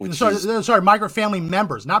 Sorry, migrant family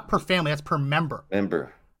members, not per family. That's per member.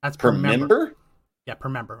 That's per member? Yeah, per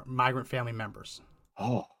member. Migrant family members.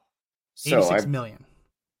 Oh. 86 million.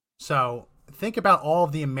 So think about all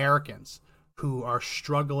of the Americans who are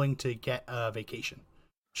struggling to get a vacation,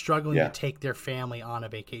 struggling to take their family on a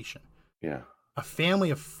vacation. Yeah. A family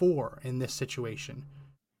of 4 in this situation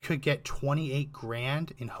could get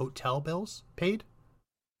 $28,000 in hotel bills paid.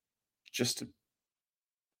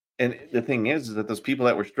 And the thing is that those people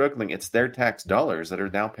that were struggling, it's their tax dollars that are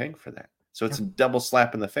now paying for that. So it's a double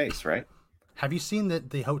slap in the face, right? Have you seen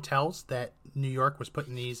the hotels that New York was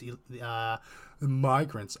putting these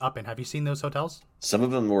migrants up in? Have you seen those hotels? Some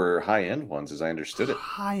of them were high-end ones, as I understood it.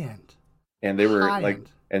 High-end. And they were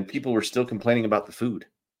and people were still complaining about the food.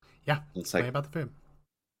 Yeah, it's like about the food.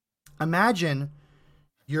 Imagine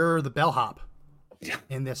you're the bellhop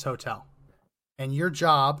in this hotel, and your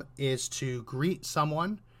job is to greet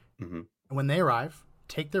someone when they arrive,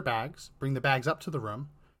 take their bags, bring the bags up to the room,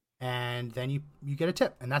 and then you get a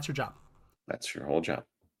tip, and that's your job. That's your whole job.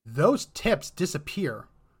 Those tips disappear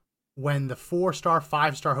when the 4-star,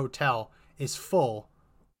 5-star hotel is full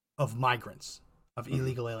of migrants, of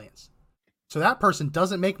illegal aliens. So that person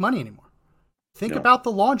doesn't make money anymore. Think about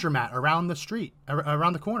the laundromat around the street,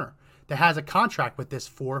 around the corner, that has a contract with this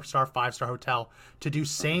 4-star, 5-star hotel to do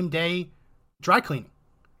same-day dry cleaning.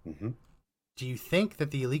 Do you think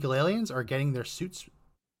that the illegal aliens are getting their suits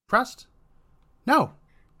pressed? No.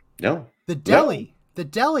 The deli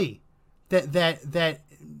that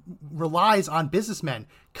relies on businessmen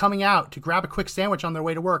coming out to grab a quick sandwich on their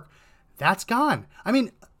way to work, that's gone. I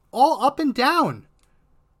mean, all up and down.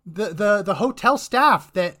 The hotel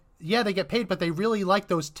staff that, they get paid, but they really like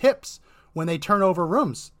those tips when they turn over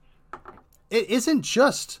rooms. It isn't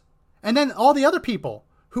just... And then all the other people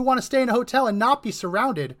who want to stay in a hotel and not be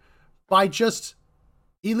surrounded by just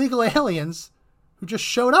illegal aliens who just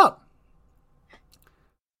showed up.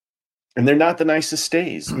 And they're not the nicest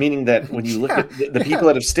stays, meaning that when you look at the people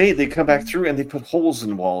that have stayed, they come back through and they put holes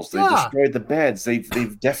in walls. They destroyed the beds. They've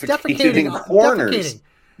defecated in corners.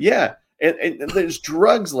 Yeah. And there's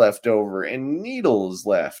drugs left over and needles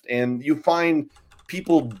left. And you find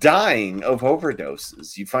people dying of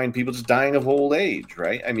overdoses. You find people just dying of old age,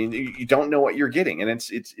 right? I mean, you don't know what you're getting. And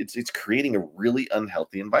it's creating a really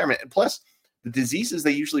unhealthy environment. And plus, the diseases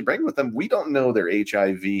they usually bring with them, we don't know their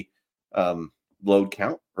HIV load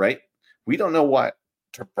count, right? We don't know what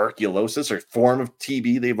tuberculosis or form of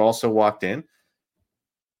TB they've also walked in.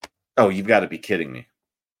 Oh, you've got to be kidding me.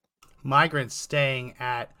 Migrants staying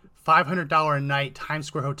at $500 a night Times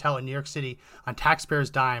Square Hotel in New York City on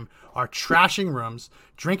taxpayers' dime are trashing rooms,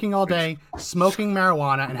 drinking all day, smoking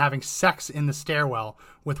marijuana, and having sex in the stairwell,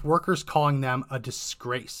 with workers calling them a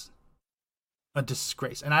disgrace. A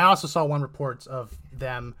disgrace. And I also saw one report of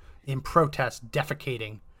them in protest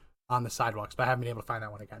defecating on the sidewalks, but I haven't been able to find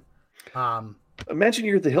that one again. Imagine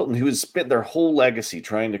you're the Hilton who has spent their whole legacy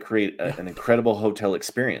trying to create an incredible hotel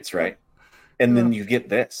experience, right? And then you get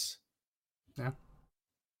this. Yeah.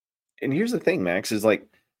 And here's the thing, Max, is like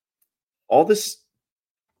all this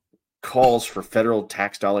calls for federal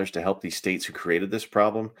tax dollars to help these states who created this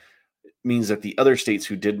problem means that the other states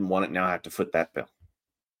who didn't want it now have to foot that bill,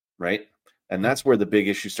 right? And that's where the big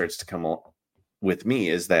issue starts to come with me,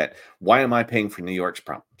 is that why am I paying for New York's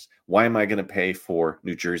problems? Why am I going to pay for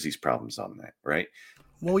New Jersey's problems on that, right?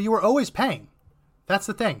 Well, you were always paying. That's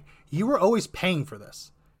the thing. You were always paying for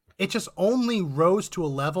this. It just only rose to a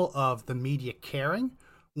level of the media caring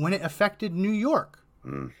when it affected New York.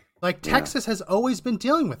 Like Texas has always been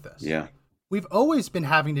dealing with this. Yeah. We've always been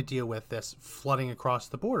having to deal with this flooding across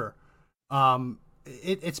the border.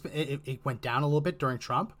 It went down a little bit during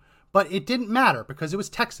Trump, but it didn't matter because it was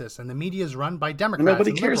Texas and the media is run by Democrats.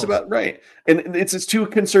 Nobody cares about, right. And it's too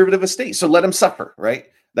conservative a state. So let them suffer, right?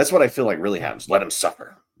 That's what I feel like really happens. Let them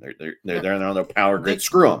suffer. They're on their power grid.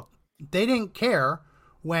 Screw them. They didn't care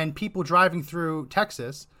when people driving through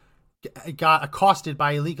Texas got accosted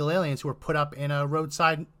by illegal aliens who were put up in a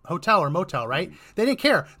roadside hotel or motel, right? They didn't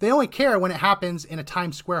care. They only care when it happens in a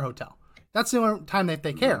Times Square hotel. That's the only time that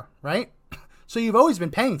they care, right? So you've always been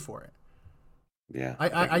paying for it. Yeah.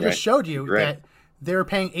 I just showed you that they were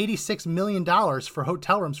paying $86 million for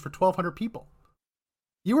hotel rooms for 1,200 people.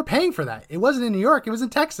 You were paying for that. It wasn't in New York. It was in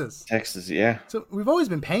Texas. Texas, yeah. So we've always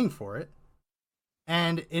been paying for it.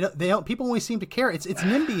 And people only seem to care. It's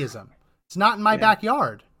NIMBYism. It's not in my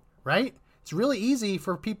backyard, right? It's really easy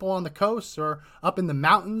for people on the coast or up in the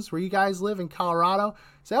mountains where you guys live in Colorado.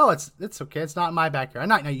 Say, oh, it's okay. It's not in my backyard.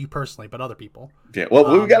 Not you personally, but other people. Yeah.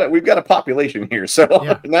 Well, we've got a population here, so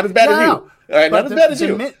not as bad as you. All right, not as bad as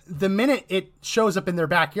you. The minute it shows up in their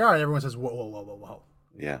backyard, everyone says, whoa, whoa, whoa, whoa, whoa.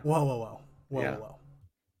 Yeah. Whoa, whoa, whoa, whoa, yeah. whoa.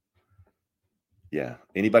 Yeah.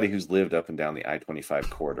 Anybody who's lived up and down the I-25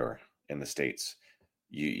 corridor in the States,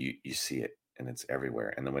 you see it, and it's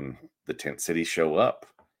everywhere. And then when the tent cities show up,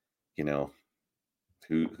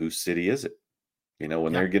 whose city is it?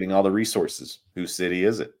 When they're getting all the resources, whose city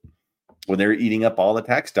is it? When they're eating up all the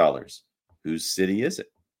tax dollars, whose city is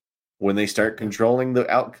it? When they start controlling the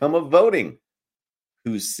outcome of voting,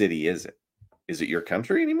 whose city is it? Is it your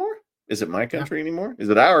country anymore? Is it my country anymore? Is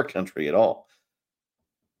it our country at all?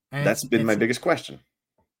 And that's been my biggest question.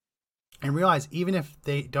 And realize, even if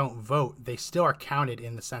they don't vote, they still are counted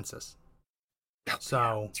in the census.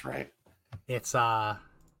 So that's right. It's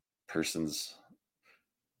persons.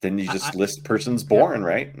 Then you just list persons born,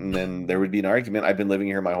 right? And then there would be an argument. I've been living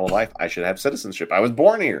here my whole life. I should have citizenship. I was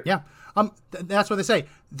born here. Yeah. That's what they say.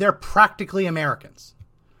 They're practically Americans.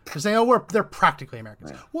 They're saying, they're practically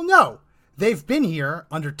Americans. Right. Well, no. They've been here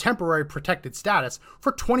under temporary protected status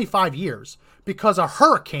for 25 years because a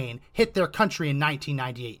hurricane hit their country in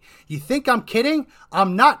 1998. You think I'm kidding?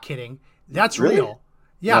 I'm not kidding. That's really? Real.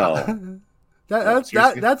 Yeah. No.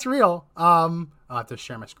 That's real. I'll have to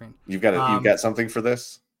share my screen. You've got something for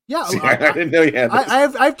this? Yeah. See, I didn't know you had this. I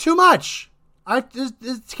have too much.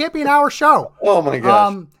 It can't be an hour show. Oh my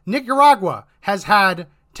gosh. Nicaragua has had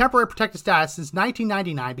temporary protected status since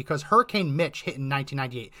 1999 because Hurricane Mitch hit in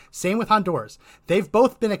 1998. Same with Honduras. They've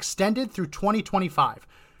both been extended through 2025.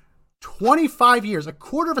 25 years, a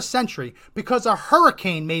quarter of a century, because a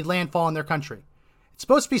hurricane made landfall in their country. It's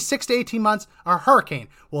supposed to be 6 to 18 months, a hurricane.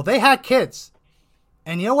 Well, they had kids.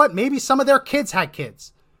 And you know what? Maybe some of their kids had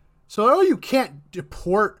kids. So, you can't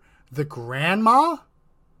deport the grandma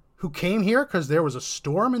who came here because there was a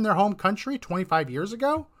storm in their home country 25 years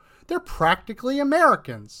ago? They're practically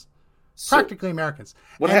Americans. Americans.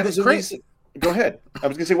 What happens when these... Go ahead. I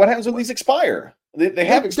was going to say, what happens when these expire? They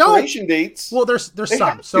have expiration dates. Well, there's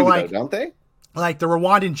some. So, don't they? Like the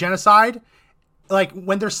Rwandan genocide, like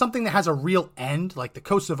when there's something that has a real end, like the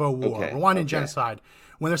Kosovo War, Rwandan genocide,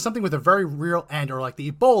 when there's something with a very real end, or like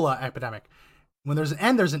the Ebola epidemic, when there's an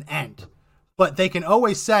end, there's an end. But they can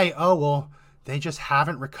always say, oh, well, they just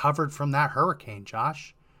haven't recovered from that hurricane,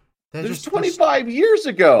 Josh. There's 25 years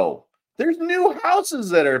ago. There's new houses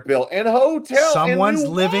that are built and hotels. Someone's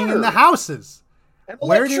living in the houses. And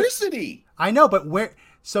electricity. I know, but where?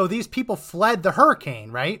 So these people fled the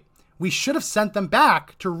hurricane, right? We should have sent them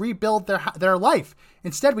back to rebuild their life.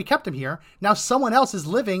 Instead, we kept them here. Now someone else is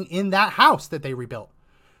living in that house that they rebuilt.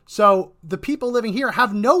 So the people living here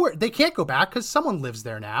have nowhere. They can't go back because someone lives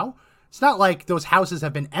there now. It's not like those houses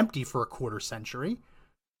have been empty for a quarter century.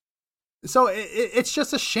 So it's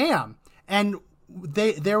just a sham. And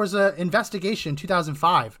there was an investigation in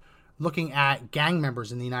 2005 looking at gang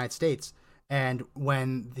members in the United States. And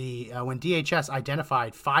when DHS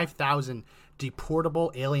identified 5,000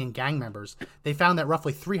 deportable alien gang members, they found that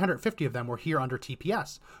roughly 350 of them were here under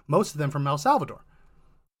TPS, most of them from El Salvador.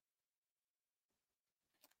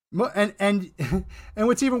 And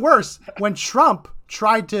what's even worse, when Trump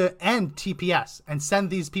tried to end TPS and send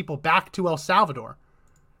these people back to El Salvador,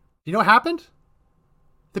 you know what happened?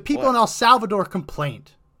 The people in El Salvador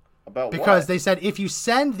complained. About because what? They said if you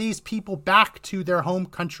send these people back to their home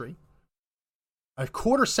country, a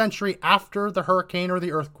quarter century after the hurricane or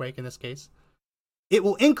the earthquake in this case, it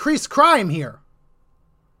will increase crime here.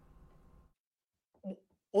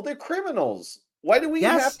 Well, they're criminals. Why do we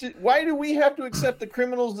have to accept the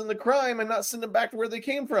criminals and the crime and not send them back to where they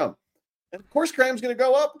came from? And of course, crime's going to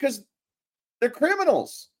go up because they're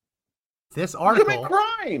criminals. This article commit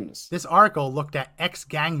crimes. This article looked at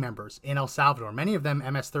ex-gang members in El Salvador, many of them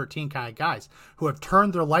MS-13 kind of guys who have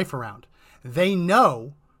turned their life around. They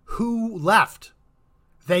know who left.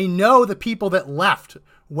 They know the people that left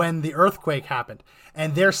when the earthquake happened.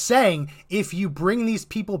 And they're saying, if you bring these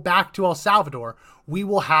people back to El Salvador, we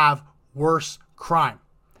will have worse crime.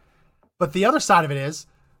 But the other side of it is,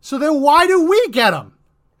 so then why do we get them?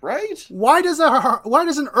 Right? Why does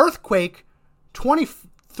an earthquake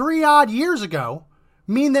 23 odd years ago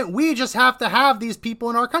mean that we just have to have these people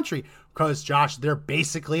in our country? Because, Josh, they're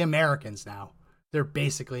basically Americans now. They're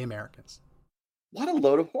basically Americans. What a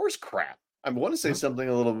load of horse crap. I want to say something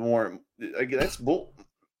a little more. That's bull.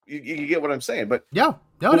 You get what I'm saying, but yeah,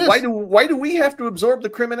 no, it is. Why do we have to absorb the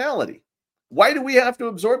criminality? Why do we have to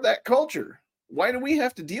absorb that culture? Why do we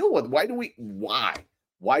have to deal with? Why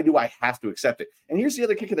do I have to accept it? And here's the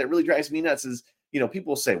other kicker that really drives me nuts is,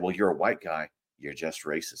 people say, well, you're a white guy. You're just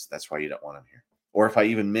racist. That's why you don't want him here. Or if I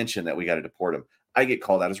even mention that we got to deport him, I get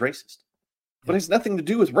called out as racist. But it has nothing to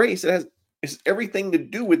do with race. It's everything to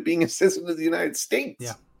do with being a citizen of the United States.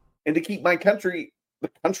 Yeah. And to keep my country,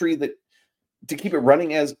 the country to keep it running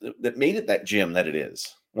that made it that gym that it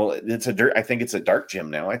is. Well, I think it's a dark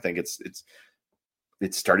gym now. I think it's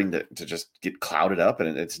starting to just get clouded up,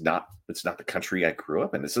 and it's not the country I grew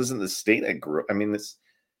up in. This isn't the state I grew up. I mean, this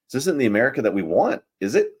isn't the America that we want,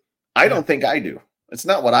 is it? I don't think I do. It's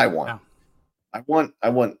not what I want. No. I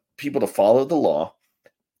want people to follow the law.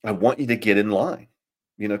 I want you to get in line,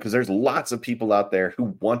 because there's lots of people out there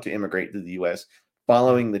who want to immigrate to the U.S.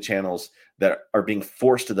 following the channels that are being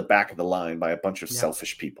forced to the back of the line by a bunch of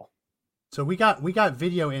selfish people. So we got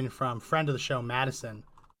video in from friend of the show, Madison,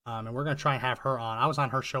 and we're going to try and have her on. I was on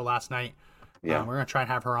her show last night. Yeah. We're going to try and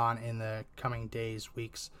have her on in the coming days,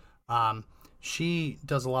 weeks. She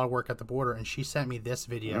does a lot of work at the border, and she sent me this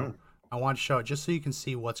video. I want to show it just so you can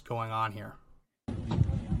see what's going on here.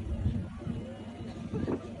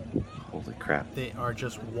 Holy crap. They are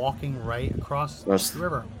just walking right across the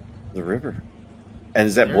river. The river. And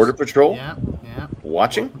is that Border Patrol? Yeah.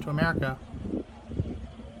 Watching? Welcome to America.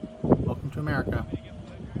 Welcome to America.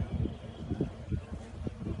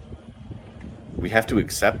 We have to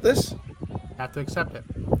accept this? Have to accept it.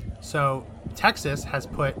 So Texas has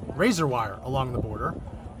put razor wire along the border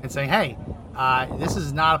and saying, hey, this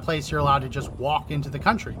is not a place you're allowed to just walk into the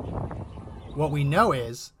country. What we know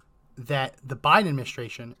is that the Biden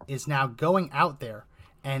administration is now going out there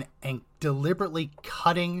and deliberately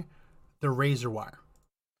cutting the razor wire.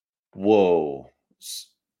 Whoa.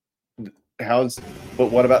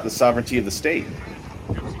 But what about the sovereignty of the state?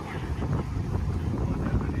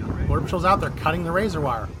 Border Patrol's out there cutting the razor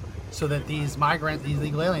wire so that these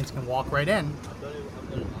illegal aliens can walk right in.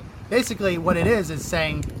 Basically, what it is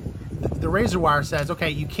saying the razor wire says, okay,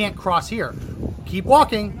 you can't cross here. Keep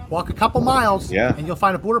walking, walk a couple miles, and you'll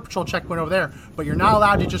find a Border Patrol checkpoint over there. But you're not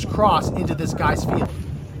allowed to just cross into this guy's field.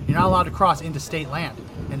 You're not allowed to cross into state land.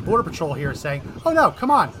 And Border Patrol here is saying, oh no, come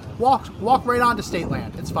on, walk right onto state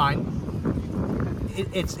land. It's fine.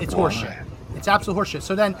 It's horseshit. It's absolute horseshit.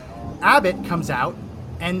 So then Abbott comes out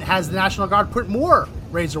and has the National Guard put more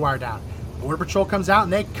razor wire down. Border Patrol comes out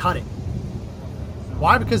and they cut it.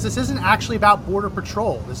 Why? Because this isn't actually about Border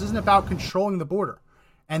Patrol. This isn't about controlling the border.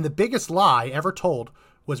 And the biggest lie ever told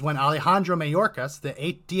was when Alejandro Mayorkas, the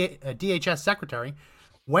DHS secretary,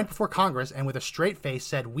 went before Congress and with a straight face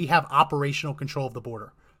said, we have operational control of the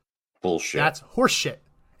border. Bullshit. That's horseshit.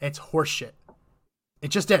 It's horseshit. It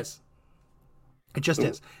just is. It just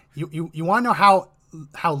is. You want to know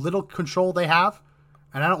how little control they have?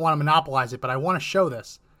 And I don't want to monopolize it, but I want to show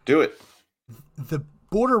this. Do it. The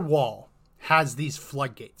border wall has these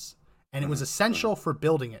floodgates, and it was essential for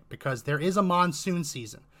building it because there is a monsoon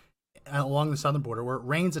season along the southern border where it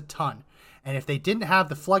rains a ton. And if they didn't have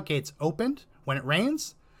the floodgates opened when it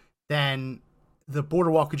rains, then the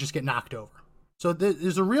border wall could just get knocked over. So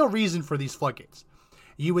there's a real reason for these floodgates.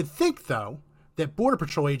 You would think, though, that Border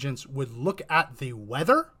Patrol agents would look at the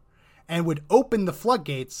weather and would open the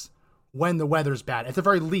floodgates when the weather's bad, at the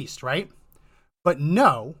very least, right? But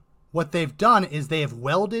no, what they've done is they have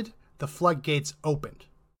welded the floodgates opened.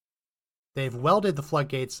 They've welded the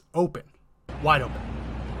floodgates open, wide open.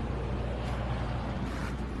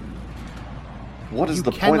 What is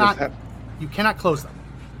the point of that? You cannot close them.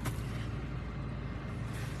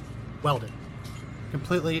 welded,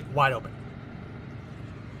 completely wide open.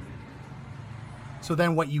 So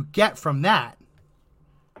then what you get from that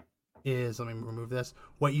is, let me remove this.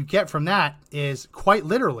 What you get from that is quite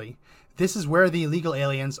literally, this is where the illegal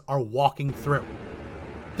aliens are walking through.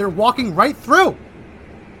 They're walking right through.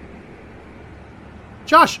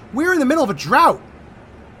 Josh, we're in the middle of a drought.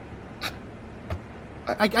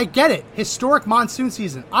 I get it. Historic monsoon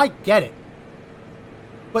season. I get it.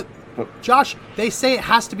 But, Josh, they say it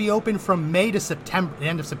has to be open from May to September, the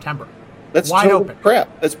end of September. That's wide open.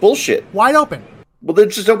 Crap. That's bullshit. Wide open. Well, they're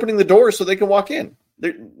just opening the doors so they can walk in.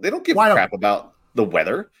 They don't give a crap about the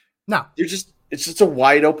weather. No. It's just a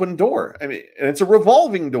wide open door. I mean, and it's a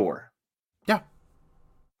revolving door. Yeah.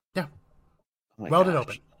 Yeah. Welded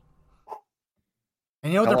open.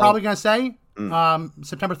 And you know what they're probably going to say?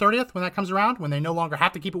 September 30th, when that comes around, when they no longer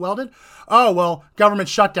have to keep it welded. Oh, well, government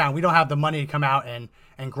shutdown. We don't have the money to come out and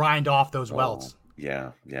grind off those welds.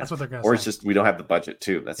 Yeah. That's what they're going to say. Or it's just we don't have the budget,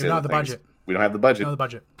 too. That's we don't have the budget. We don't have the budget. We don't have the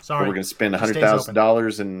budget. Sorry. Or we're going to spend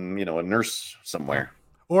 $100,000 in, a nurse somewhere.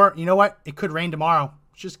 Or, you know what? It could rain tomorrow.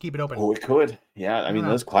 Just keep it open. Oh, it could. Yeah. I mean,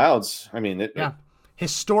 those clouds. I mean,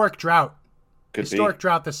 Historic drought. Historic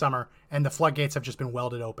drought this summer, and the floodgates have just been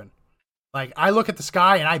welded open. Like, I look at the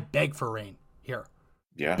sky and I beg for rain here.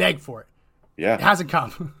 Yeah. Beg for it. Yeah. It hasn't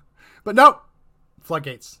come. But nope.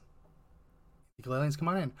 Floodgates. Illegal aliens, come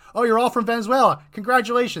on in. Oh, you're all from Venezuela.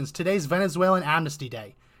 Congratulations. Today's Venezuelan Amnesty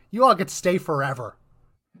Day. You all get to stay forever.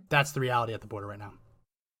 That's the reality at the border right now.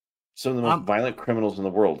 Some of the most violent criminals in the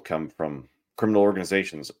world come from criminal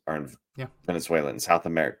organizations are in Venezuela and South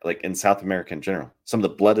America, like in South America in general. Some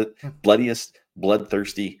of the bloodiest,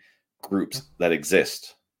 bloodthirsty groups that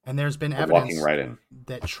exist. And there's been evidence right in.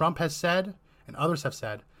 that Trump has said and others have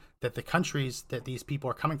said that the countries that these people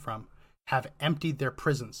are coming from have emptied their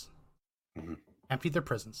prisons. Mm-hmm. Emptied their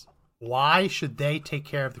prisons. Why should they take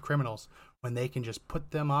care of the criminals when they can just put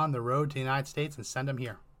them on the road to the United States and send them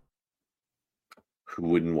here? Who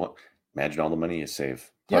wouldn't want? Imagine all the money you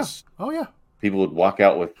save. Plus, people would walk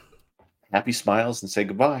out with happy smiles and say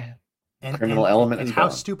goodbye. Criminal element is how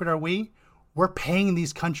gone. Stupid are we? We're paying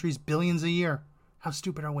these countries billions a year. How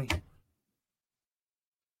stupid are we?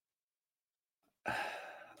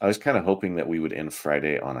 I was kind of hoping that we would end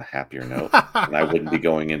Friday on a happier note, and I wouldn't be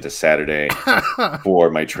going into Saturday for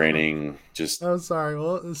my training. Just oh, sorry.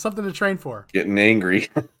 Well, it's something to train for. Getting angry.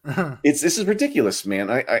 This is ridiculous, man.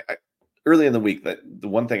 I early in the week, that the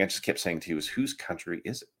one thing I just kept saying to you was, whose country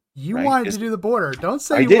is it? You wanted to do the border. Don't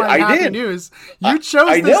say you wanted happy news. You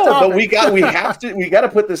chose this topic. But we got to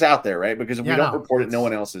put this out there, right? Because if we don't report it, no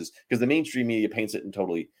one else is. Because the mainstream media paints it in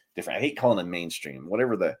totally different. I hate calling them mainstream.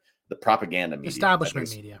 Whatever the propaganda media, establishment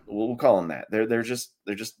media. We'll call them that. They're just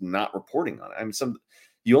not reporting on it. I mean,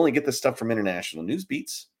 you only get this stuff from international news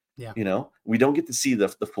beats. Yeah, we don't get to see the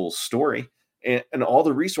full story. And all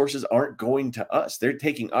the resources aren't going to us. They're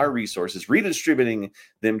taking our resources, redistributing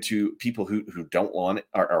them to people who don't want it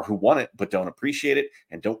or who want it but don't appreciate it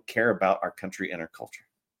and don't care about our country and our culture.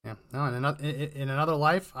 Yeah. No, in another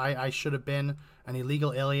life, I should have been an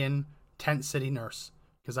illegal alien tent city nurse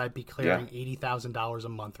because I'd be clearing $80,000 a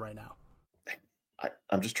month right now.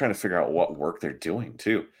 I'm just trying to figure out what work they're doing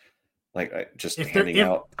too. Like just handing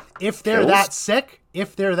out. If they're that sick,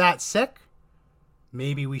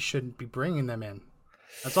 maybe we shouldn't be bringing them in.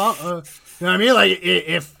 That's all. You know what I mean? Like,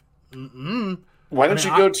 if... Why don't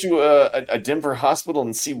you go to a Denver hospital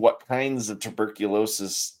and see what kinds of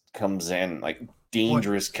tuberculosis comes in, like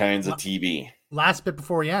dangerous kinds of TB? Last bit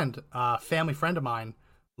before we end, a family friend of mine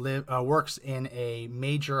works in a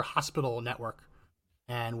major hospital network.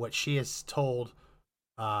 And what she has told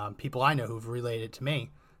people I know who've related to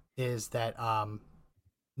me is that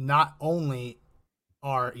not only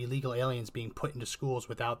are illegal aliens being put into schools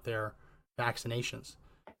without their vaccinations,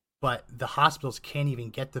 but the hospitals can't even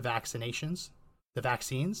get the vaccines,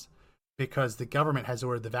 because the government has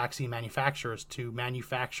ordered the vaccine manufacturers to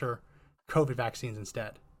manufacture COVID vaccines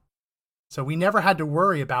instead. So we never had to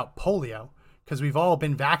worry about polio because we've all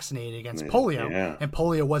been vaccinated against polio, and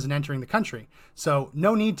polio wasn't entering the country. So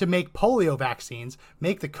no need to make polio vaccines,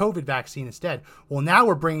 make the COVID vaccine instead. Well, now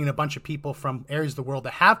we're bringing a bunch of people from areas of the world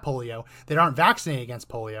that have polio, that aren't vaccinated against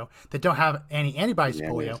polio, that don't have any antibodies to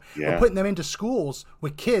polio. We're putting them into schools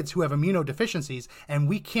with kids who have immunodeficiencies, and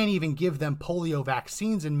we can't even give them polio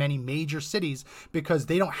vaccines in many major cities because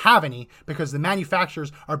they don't have any, because the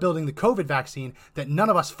manufacturers are building the COVID vaccine that none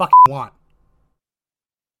of us fucking want.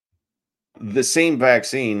 The same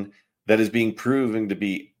vaccine that is being proven to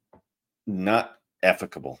be not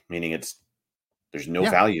efficable, meaning it's There's no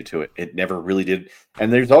value to it. It never really did.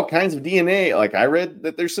 And there's all kinds of DNA. Like I read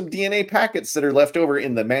that there's some DNA packets that are left over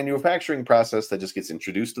in the manufacturing process that just gets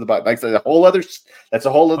introduced to the body. Like that's a whole other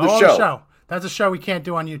show. That's a show we can't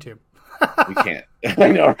do on YouTube. We can't.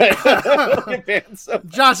 I know, right?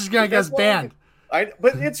 Josh is going to get us banned.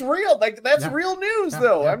 But it's real. Like that's real news,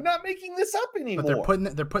 though. I'm not making this up anymore.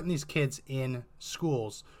 But they're putting these kids in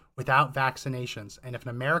schools without vaccinations, and if an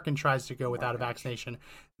American tries to go without a vaccination,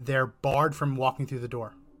 they're barred from walking through the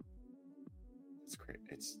door. It's great.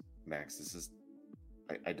 It's Max. This is.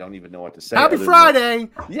 I don't even know what to say. Happy Friday!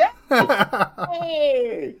 Yeah.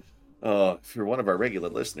 Hey. If you're one of our regular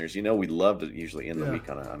listeners, you know we love to usually end the week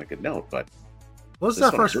on a good note, but. Well, this is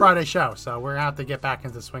our first Friday show, so we're going to have to get back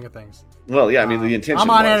into the swing of things. Well, yeah, I mean, the intention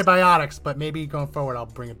I'm on antibiotics, but maybe going forward I'll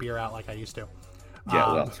bring a beer out like I used to.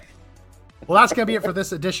 Yeah, well, that's going to be it for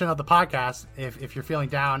this edition of the podcast. If you're feeling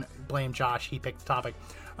down, blame Josh. He picked the topic.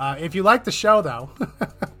 If you like the show, though,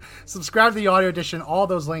 subscribe to the audio edition. All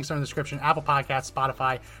those links are in the description. Apple Podcasts,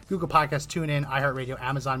 Spotify, Google Podcasts, TuneIn, iHeartRadio,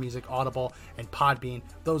 Amazon Music, Audible, and Podbean.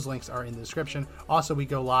 Those links are in the description. Also, we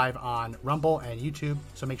go live on Rumble and YouTube,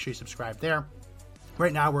 so make sure you subscribe there.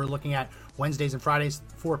 Right now, we're looking at Wednesdays and Fridays,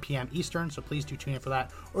 4 p.m. Eastern, so please do tune in for that,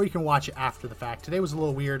 or you can watch it after the fact. Today was a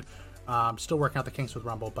little weird. Still working out the kinks with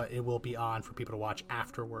Rumble, but it will be on for people to watch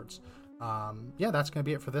afterwards. That's going to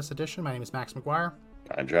be it for this edition. My name is Max McGuire.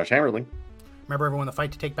 I'm Josh Hammerling. Remember, everyone, the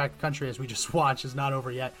fight to take back the country, as we just watched, is not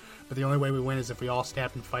over yet, but the only way we win is if we all stand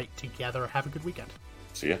up and fight together. Have a good weekend.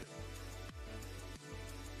 See ya.